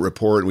instant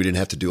rapport and we didn't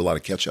have to do a lot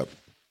of catch up.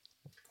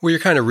 Well, you're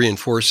kind of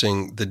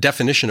reinforcing the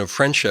definition of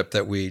friendship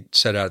that we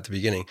set out at the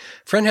beginning.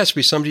 Friend has to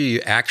be somebody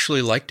you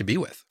actually like to be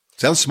with.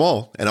 Sounds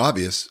small and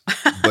obvious,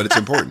 but it's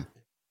important.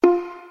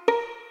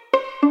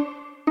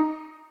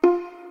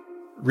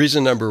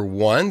 Reason number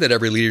one, that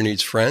every leader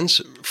needs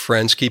friends.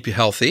 Friends keep you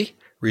healthy.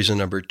 Reason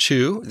number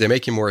two, they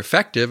make you more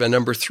effective. And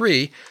number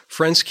three,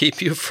 friends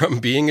keep you from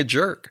being a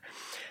jerk.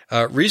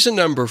 Reason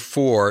number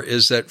four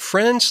is that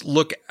friends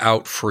look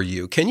out for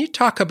you. Can you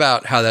talk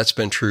about how that's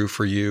been true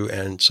for you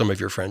and some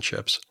of your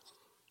friendships?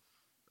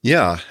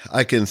 Yeah,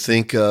 I can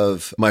think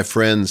of my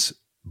friends,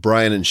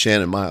 Brian and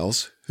Shannon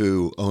Miles,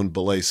 who own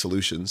Belay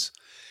Solutions.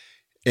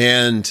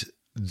 And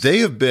they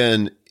have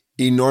been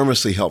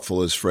enormously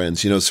helpful as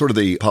friends, sort of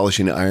the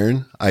polishing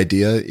iron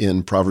idea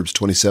in Proverbs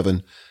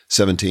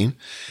 27:17.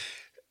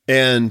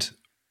 And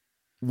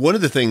one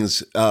of the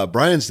things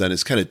Brian's done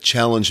is kind of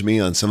challenge me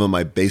on some of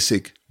my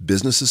basic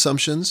business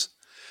assumptions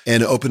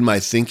and open my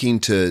thinking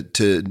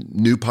to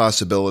new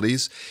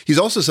possibilities. He's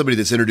also somebody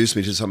that's introduced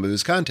me to some of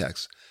his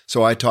contacts.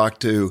 So I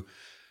talked to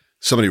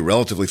somebody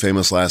relatively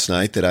famous last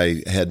night that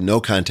I had no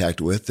contact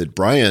with, that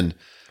Brian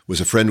was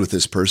a friend with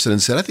this person,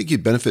 and said, I think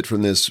you'd benefit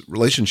from this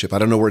relationship. I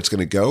don't know where it's going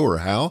to go or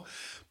how,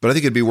 but I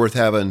think it'd be worth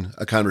having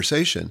a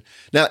conversation.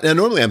 Now,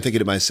 normally I'm thinking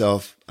to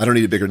myself, I don't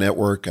need a bigger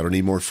network. I don't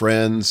need more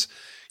friends.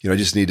 I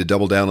just need to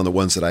double down on the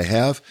ones that I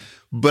have.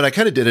 But I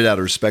kind of did it out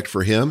of respect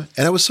for him,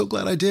 and I was so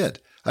glad I did.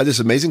 I had this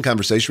amazing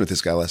conversation with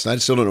this guy last night. I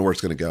still don't know where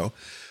it's going to go.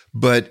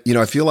 But,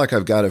 I feel like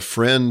I've got a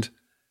friend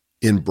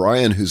in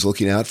Brian who's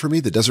looking out for me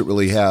that doesn't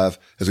really have,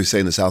 as we say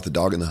in the South, a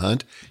dog in the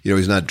hunt.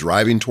 He's not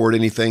driving toward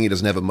anything. He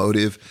doesn't have a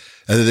motive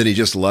other than he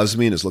just loves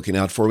me and is looking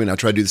out for me. And I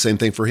try to do the same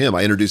thing for him.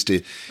 I introduced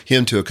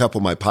him to a couple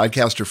of my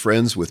podcaster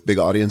friends with big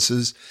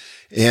audiences.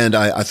 And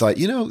I thought,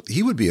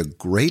 he would be a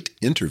great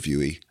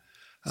interviewee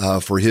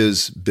for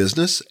his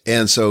business.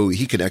 And so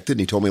he connected and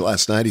he told me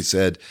last night, he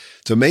said,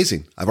 it's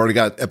amazing. I've already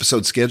got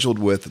episodes scheduled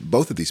with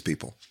both of these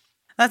people.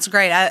 That's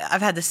great.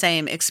 I've had the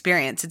same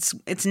experience.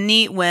 It's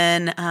neat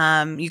when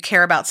you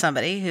care about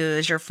somebody who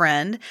is your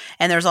friend,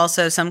 and there's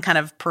also some kind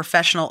of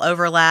professional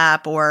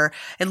overlap, or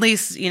at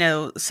least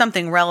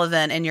something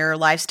relevant in your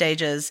life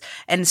stages.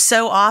 And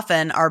so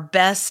often, our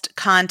best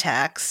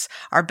contacts,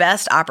 our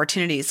best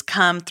opportunities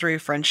come through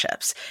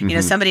friendships.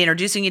 Somebody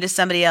introducing you to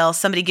somebody else,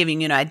 somebody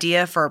giving you an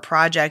idea for a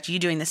project, you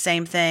doing the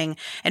same thing.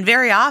 And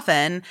very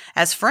often,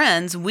 as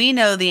friends, we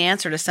know the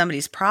answer to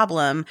somebody's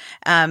problem.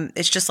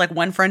 It's just like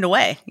one friend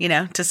away,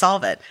 to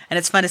solve it. And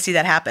it's fun to see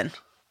that happen.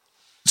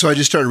 So I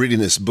just started reading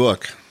this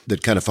book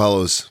that kind of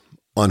follows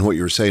on what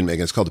you were saying,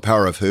 Megan. It's called The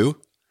Power of Who.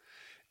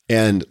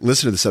 And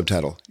listen to the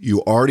subtitle.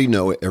 You already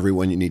know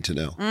everyone you need to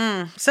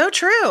know. So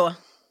true.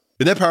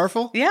 Isn't that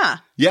powerful? Yeah.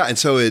 Yeah. And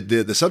so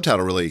the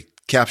subtitle really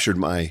captured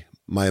my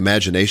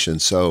imagination.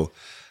 So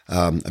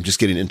I'm just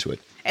getting into it.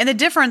 And the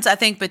difference, I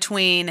think,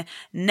 between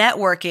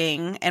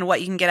networking and what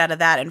you can get out of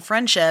that and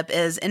friendship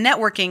is in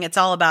networking, it's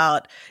all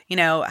about,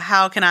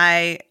 how can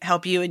I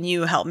help you and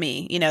you help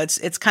me?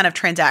 It's kind of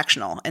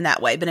transactional in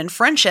that way. But in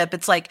friendship,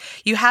 it's like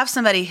you have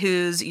somebody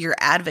who's your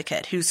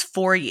advocate, who's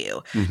for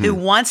you, who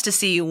wants to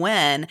see you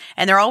win.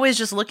 And they're always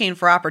just looking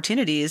for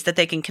opportunities that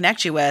they can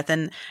connect you with.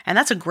 And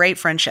that's a great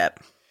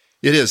friendship.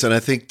 It is. And I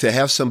think to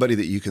have somebody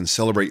that you can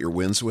celebrate your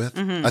wins with,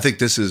 I think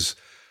this is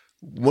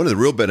one of the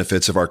real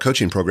benefits of our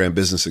coaching program,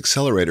 Business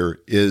Accelerator,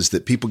 is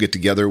that people get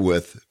together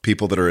with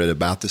people that are at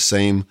about the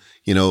same,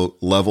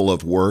 level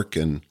of work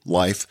and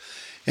life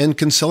and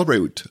can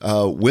celebrate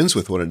wins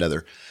with one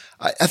another.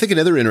 I think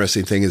another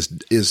interesting thing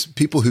is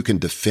people who can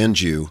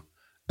defend you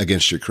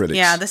against your critics.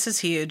 Yeah, this is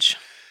huge.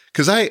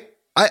 Because I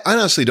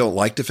honestly don't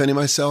like defending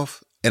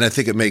myself, and I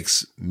think it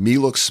makes me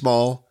look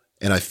small,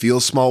 and I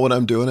feel small when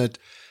I'm doing it.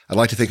 I'd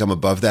like to think I'm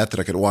above that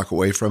I could walk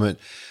away from it.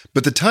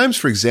 But the times,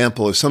 for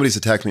example, if somebody's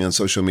attacked me on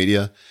social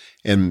media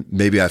and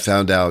maybe I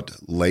found out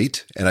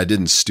late and I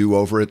didn't stew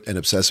over it and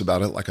obsess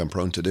about it like I'm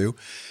prone to do,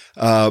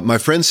 my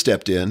friend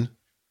stepped in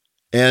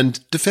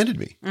and defended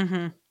me,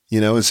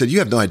 and said, you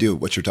have no idea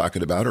what you're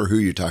talking about or who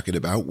you're talking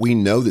about. We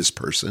know this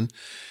person.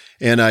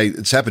 And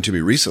it's happened to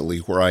me recently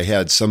where I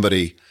had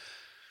somebody,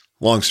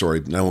 long story,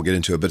 and I won't get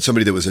into it, but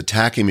somebody that was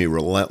attacking me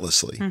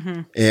relentlessly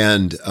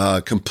and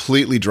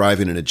completely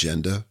driving an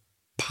agenda,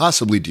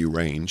 possibly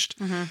deranged.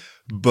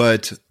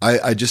 But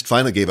I just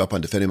finally gave up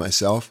on defending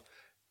myself.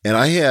 And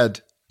I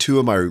had two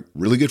of my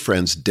really good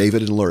friends,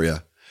 David and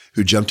Luria,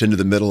 who jumped into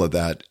the middle of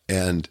that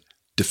and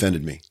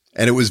defended me.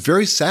 And it was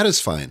very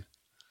satisfying.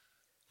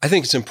 I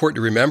think it's important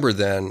to remember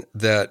then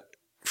that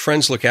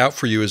friends look out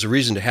for you as a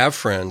reason to have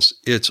friends.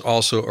 It's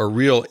also a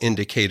real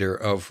indicator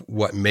of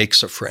what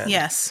makes a friend.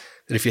 Yes.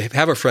 That if you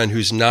have a friend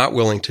who's not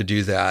willing to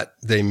do that,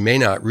 they may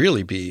not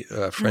really be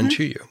a friend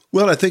to you.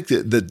 Well, I think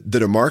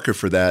that a marker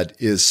for that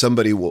is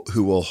somebody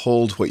who will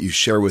hold what you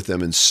share with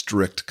them in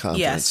strict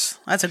confidence. Yes,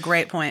 that's a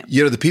great point.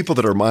 The people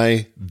that are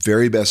my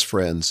very best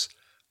friends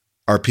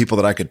are people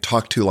that I could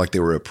talk to like they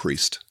were a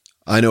priest.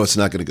 I know it's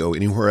not going to go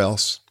anywhere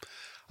else.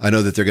 I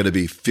know that they're going to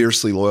be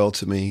fiercely loyal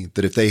to me,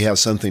 that if they have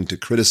something to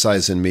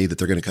criticize in me, that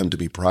they're going to come to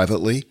me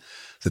privately,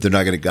 that they're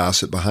not going to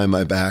gossip behind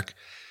my back.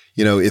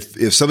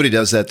 If somebody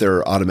does that,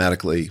 they're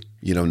automatically,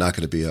 not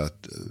going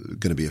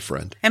to be a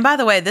friend. And by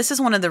the way, this is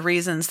one of the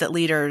reasons that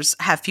leaders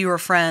have fewer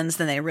friends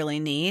than they really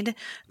need,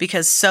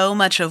 because so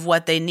much of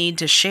what they need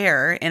to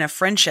share in a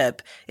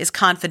friendship is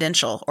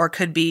confidential or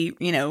could be,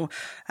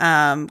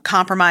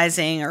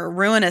 compromising or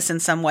ruinous in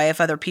some way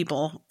if other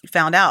people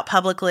found out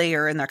publicly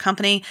or in their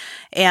company.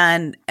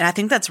 And I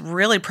think that's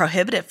really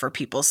prohibitive for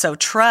people. So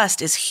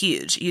trust is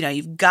huge.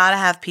 You've got to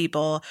have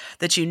people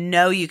that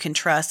you can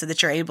trust and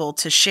that you're able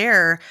to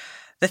share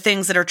the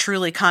things that are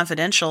truly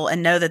confidential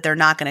and know that they're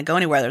not going to go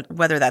anywhere,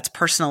 whether that's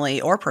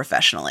personally or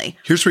professionally.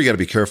 Here's where you got to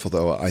be careful,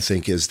 though, I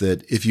think, is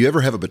that if you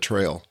ever have a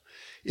betrayal,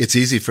 it's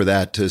easy for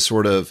that to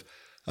sort of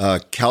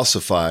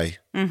calcify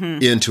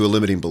into a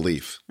limiting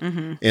belief.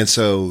 And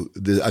so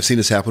I've seen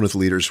this happen with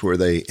leaders where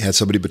they had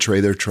somebody betray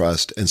their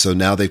trust. And so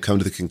now they've come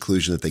to the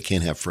conclusion that they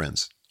can't have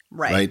friends.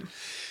 Right?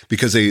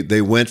 Because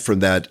they went from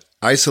that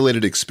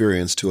isolated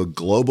experience to a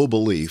global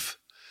belief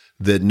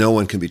that no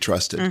one can be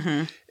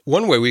trusted.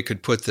 One way we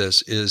could put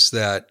this is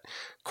that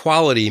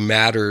quality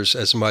matters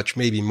as much,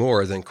 maybe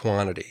more than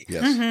quantity.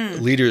 Yes.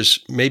 Leaders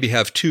maybe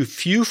have too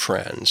few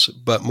friends,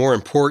 but more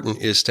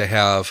important is to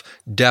have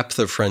depth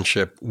of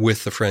friendship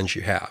with the friends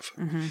you have.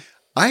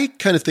 I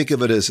kind of think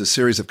of it as a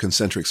series of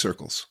concentric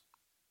circles.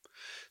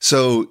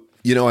 So,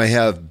 I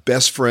have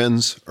best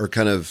friends or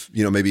kind of,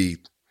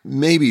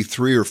 maybe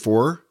 3 or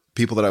 4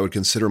 people that I would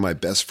consider my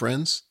best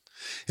friends.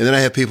 And then I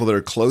have people that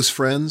are close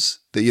friends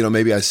that,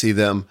 maybe I see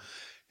them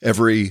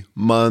every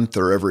month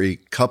or every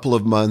couple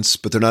of months,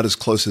 but they're not as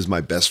close as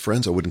my best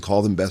friends. I wouldn't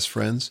call them best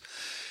friends.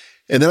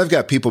 And then I've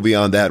got people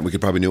beyond that, and we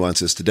could probably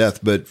nuance this to death,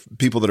 but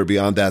people that are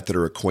beyond that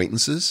are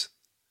acquaintances,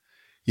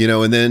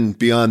 and then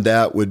beyond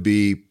that would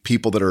be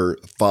people that are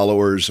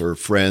followers or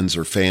friends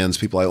or fans,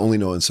 people I only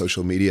know on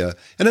social media.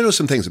 And I know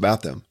some things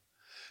about them,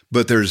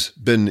 but there's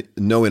been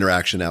no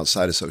interaction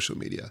outside of social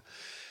media.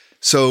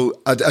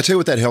 So I'll tell you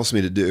what that helps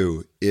me to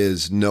do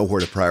is know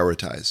where to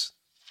prioritize,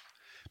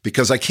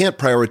 because I can't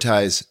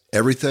prioritize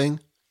everything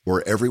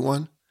or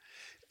everyone.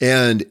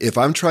 And if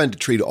I'm trying to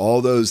treat all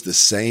those the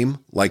same,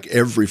 like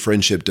every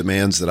friendship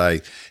demands that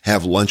I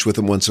have lunch with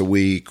them once a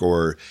week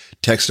or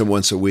text them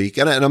once a week,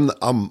 and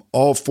I'm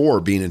all for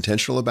being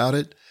intentional about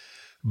it,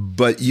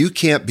 but you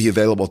can't be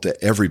available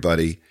to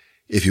everybody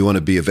if you want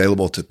to be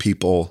available to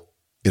people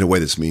in a way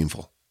that's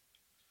meaningful.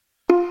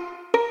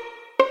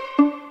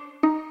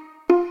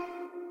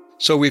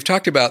 So we've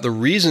talked about the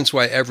reasons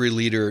why every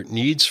leader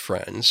needs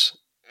friends.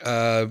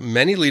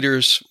 Many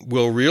leaders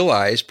will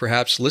realize,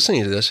 perhaps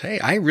listening to this, hey,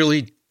 I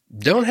really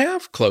don't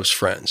have close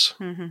friends.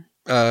 Mm-hmm.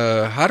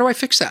 How do I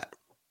fix that?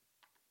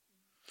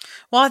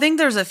 Well, I think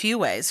there's a few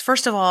ways.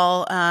 First of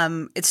all,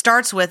 it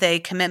starts with a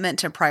commitment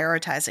to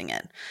prioritizing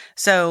it.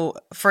 So,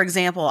 for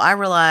example, I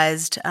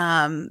realized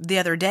the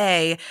other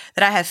day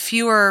that I have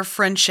fewer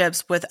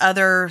friendships with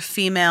other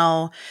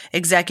female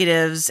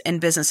executives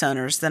and business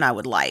owners than I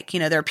would like.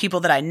 There are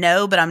people that I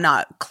know, but I'm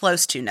not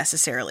close to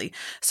necessarily.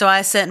 So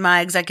I sent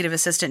my executive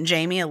assistant,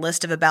 Jamie, a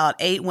list of about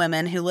 8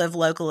 women who live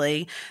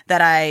locally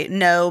that I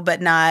know,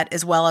 but not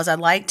as well as I'd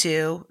like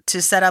to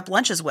set up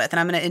lunches with. And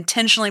I'm going to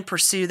intentionally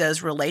pursue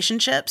those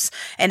relationships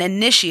and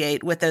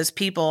initiate with those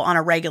people on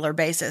a regular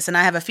basis. And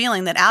I have a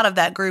feeling that out of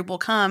that group will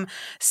come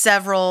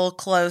several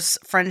close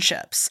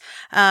friendships.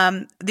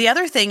 The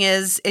other thing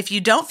is, if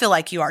you don't feel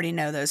like you already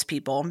know those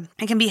people,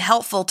 it can be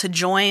helpful to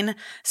join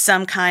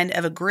some kind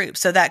of a group.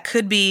 So that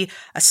could be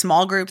a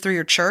small group through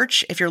your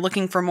church. If you're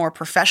looking for more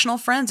professional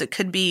friends, it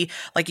could be,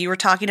 like you were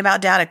talking about,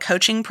 Dad, a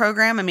coaching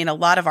program. I mean, a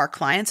lot of our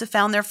clients have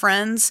found their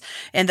friends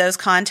in those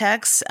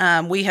contexts.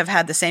 We have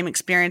had the same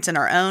experience in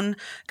our own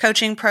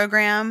coaching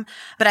program.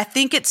 But I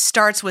think it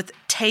starts with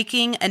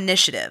taking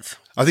initiative.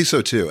 I think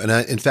so too. And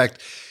in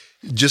fact,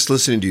 just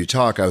listening to you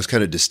talk, I was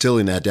kind of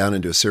distilling that down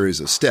into a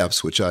series of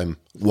steps, which I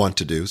want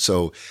to do.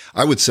 So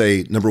I would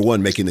say, number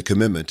 1, making the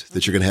commitment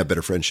that you're going to have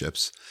better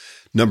friendships.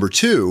 Number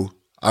 2,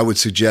 I would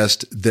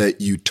suggest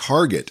that you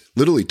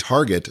literally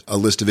target a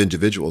list of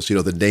individuals,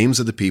 the names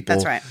of the people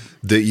That's right.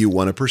 that you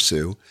want to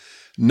pursue.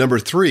 Number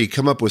 3,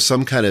 come up with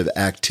some kind of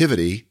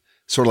activity,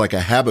 sort of like a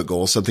habit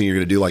goal, something you're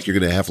going to do, like you're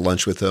going to have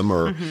lunch with them,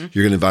 or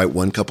you're going to invite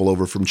one couple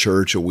over from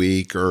church a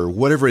week, or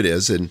whatever it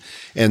is. And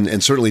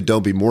certainly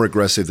don't be more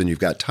aggressive than you've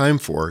got time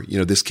for.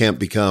 This can't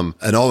become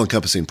an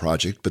all-encompassing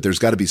project, but there's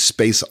got to be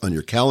space on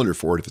your calendar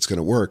for it if it's going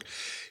to work.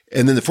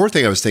 And then the 4th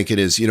thing I was thinking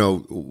is,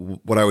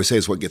 what I always say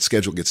is what gets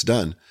scheduled gets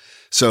done.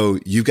 So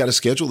you've got to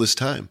schedule this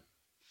time.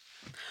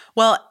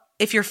 Well,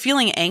 if you're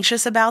feeling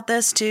anxious about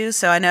this too,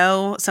 so I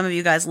know some of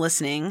you guys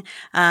listening,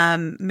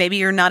 maybe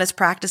you're not as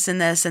practiced in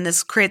this and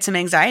this creates some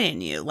anxiety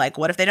in you. Like,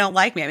 what if they don't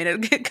like me? I mean,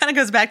 it kind of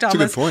goes back to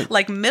almost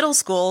like middle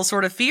school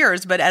sort of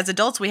fears, but as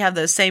adults, we have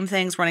those same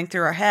things running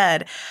through our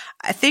head.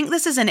 I think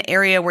this is an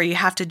area where you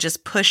have to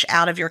just push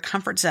out of your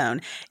comfort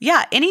zone.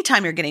 Yeah,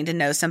 anytime you're getting to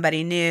know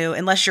somebody new,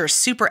 unless you're a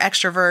super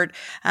extrovert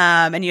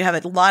and you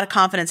have a lot of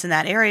confidence in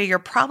that area, you're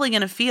probably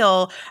going to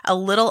feel a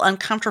little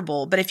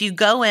uncomfortable. But if you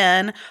go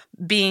in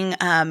being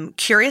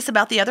curious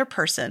about the other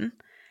person,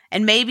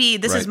 and maybe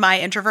this is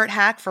my introvert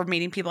hack for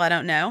meeting people I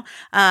don't know,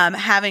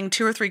 having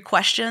 2 or 3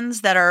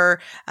 questions that are,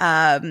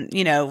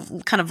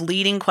 kind of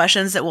leading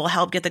questions that will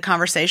help get the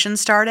conversation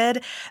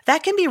started,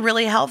 that can be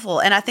really helpful.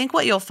 And I think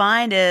what you'll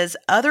find is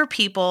other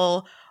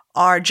people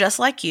are just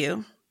like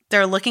you.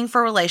 They're looking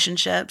for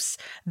relationships.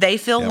 They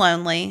feel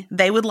lonely.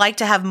 They would like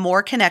to have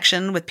more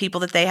connection with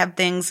people that they have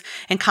things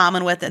in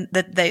common with and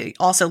that they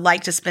also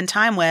like to spend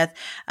time with.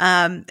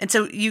 And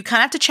so you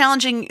kind of have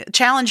to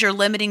challenge your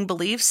limiting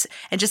beliefs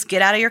and just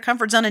get out of your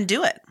comfort zone and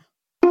do it.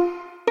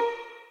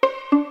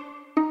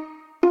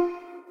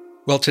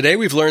 Well, today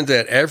we've learned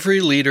that every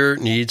leader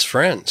needs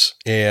friends,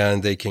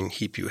 and they can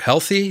keep you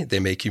healthy. They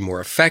make you more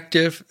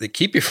effective. They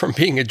keep you from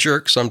being a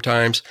jerk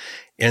sometimes,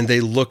 and they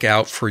look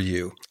out for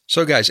you.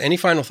 So guys, any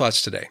final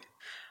thoughts today?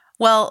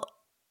 Well,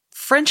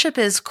 friendship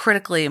is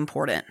critically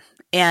important.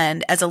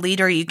 And as a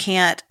leader, you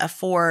can't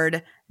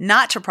afford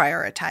not to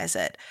prioritize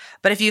it.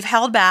 But if you've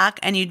held back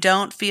and you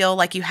don't feel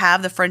like you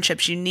have the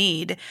friendships you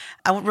need,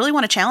 I really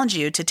want to challenge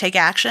you to take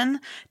action,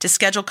 to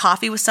schedule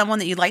coffee with someone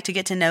that you'd like to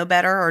get to know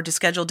better, or to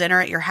schedule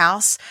dinner at your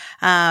house.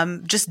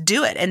 Just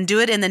do it, and do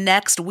it in the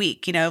next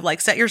week.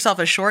 Set yourself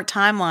a short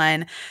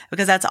timeline,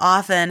 because that's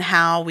often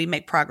how we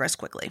make progress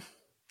quickly.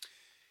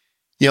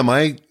 Yeah,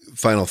 my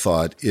final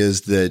thought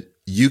is that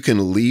you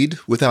can lead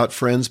without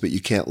friends, but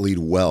you can't lead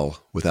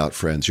well without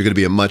friends. You're going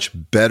to be a much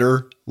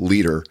better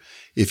leader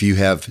if you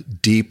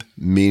have deep,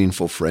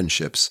 meaningful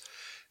friendships.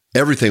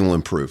 Everything will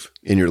improve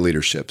in your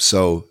leadership.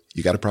 So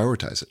you got to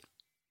prioritize it.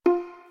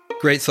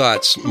 Great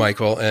thoughts,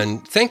 Michael.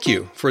 And thank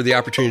you for the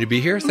opportunity to be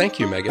here. Thank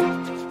you,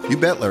 Megan. You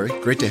bet, Larry.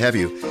 Great to have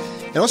you.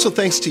 And also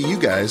thanks to you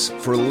guys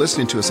for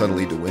listening to us on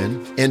Lead to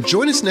Win. And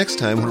join us next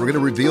time when we're going to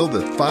reveal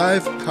the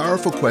 5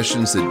 powerful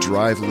questions that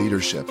drive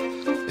leadership.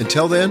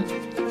 Until then,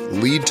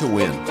 lead to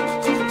win.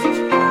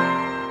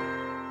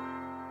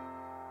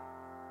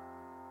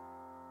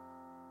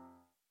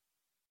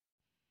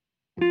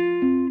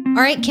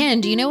 All right, Ken,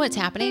 do you know what's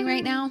happening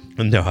right now?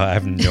 No, I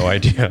have no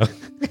idea.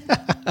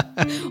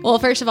 Well,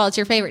 first of all, it's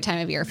your favorite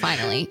time of year,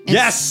 finally.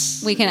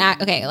 Yes! We can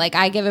act, okay, like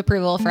I give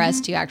approval for us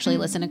to actually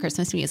listen to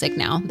Christmas music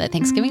now that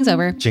Thanksgiving's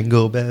over.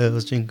 Jingle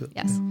bells, jingle.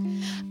 Yes.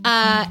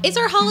 It's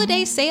our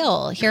holiday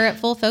sale here at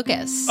Full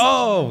Focus.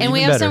 Oh, and we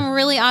even have better. some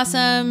really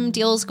awesome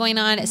deals going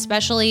on,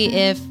 especially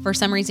if for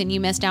some reason you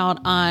missed out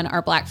on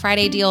our Black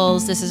Friday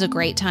deals. This is a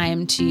great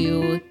time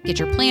to get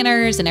your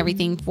planners and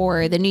everything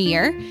for the new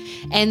year.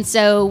 And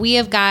so we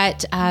have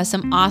got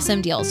some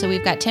awesome deals. So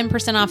we've got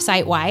 10% off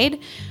site-wide.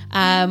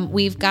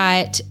 We've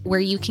got where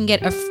you can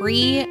get a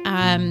free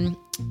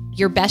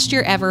Your Best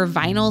Year Ever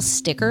vinyl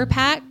sticker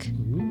pack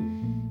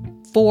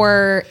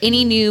for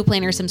any new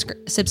planner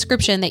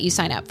subscription that you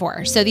sign up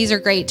for. So these are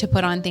great to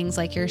put on things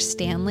like your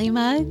Stanley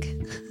mug.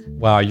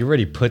 Wow, you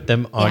already put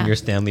them on Yeah. your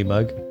Stanley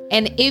mug?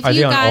 And if Are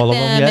you they on got all of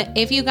them them, yet?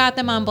 if you got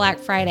them on Black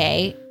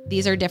Friday,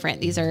 these are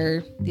different. These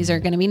are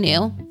going to be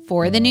new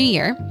for the new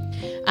year.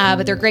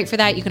 But they're great for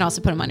that. You can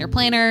also put them on your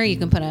planner. You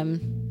can put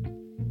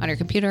them on your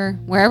computer,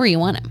 wherever you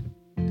want them.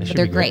 But should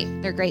they're be good.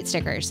 great. They're great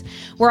stickers.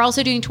 We're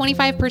also doing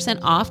 25%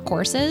 off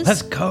courses.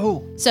 Let's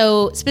go.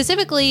 So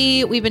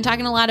specifically, we've been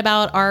talking a lot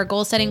about our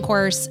goal setting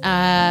course,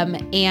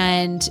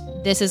 and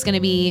this is going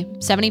to be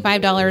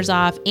 $75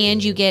 off,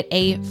 and you get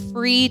a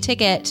free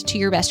ticket to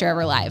your Best Year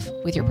Ever Live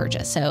with your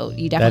purchase. So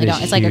you definitely That is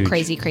don't. It's like a huge.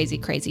 crazy, crazy,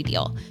 crazy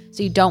deal.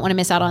 So you don't want to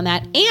miss out on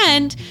that.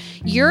 And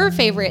your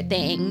favorite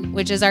thing,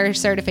 which is our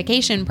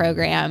certification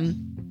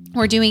program,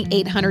 we're doing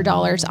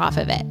 $800 off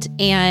of it.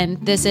 And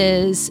this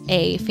is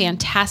a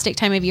fantastic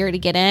time of year to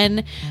get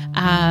in.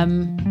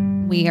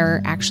 We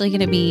are actually going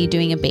to be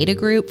doing a beta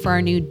group for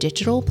our new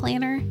digital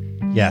planner.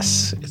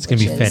 Yes, it's going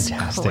to be which is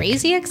fantastic.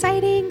 Crazy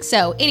exciting.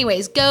 So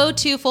anyways, go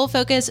to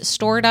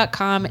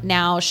fullfocusstore.com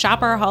now,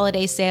 shop our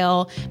holiday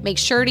sale. Make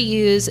sure to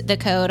use the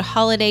code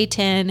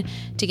HOLIDAY10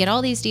 to get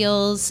all these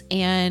deals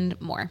and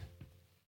more.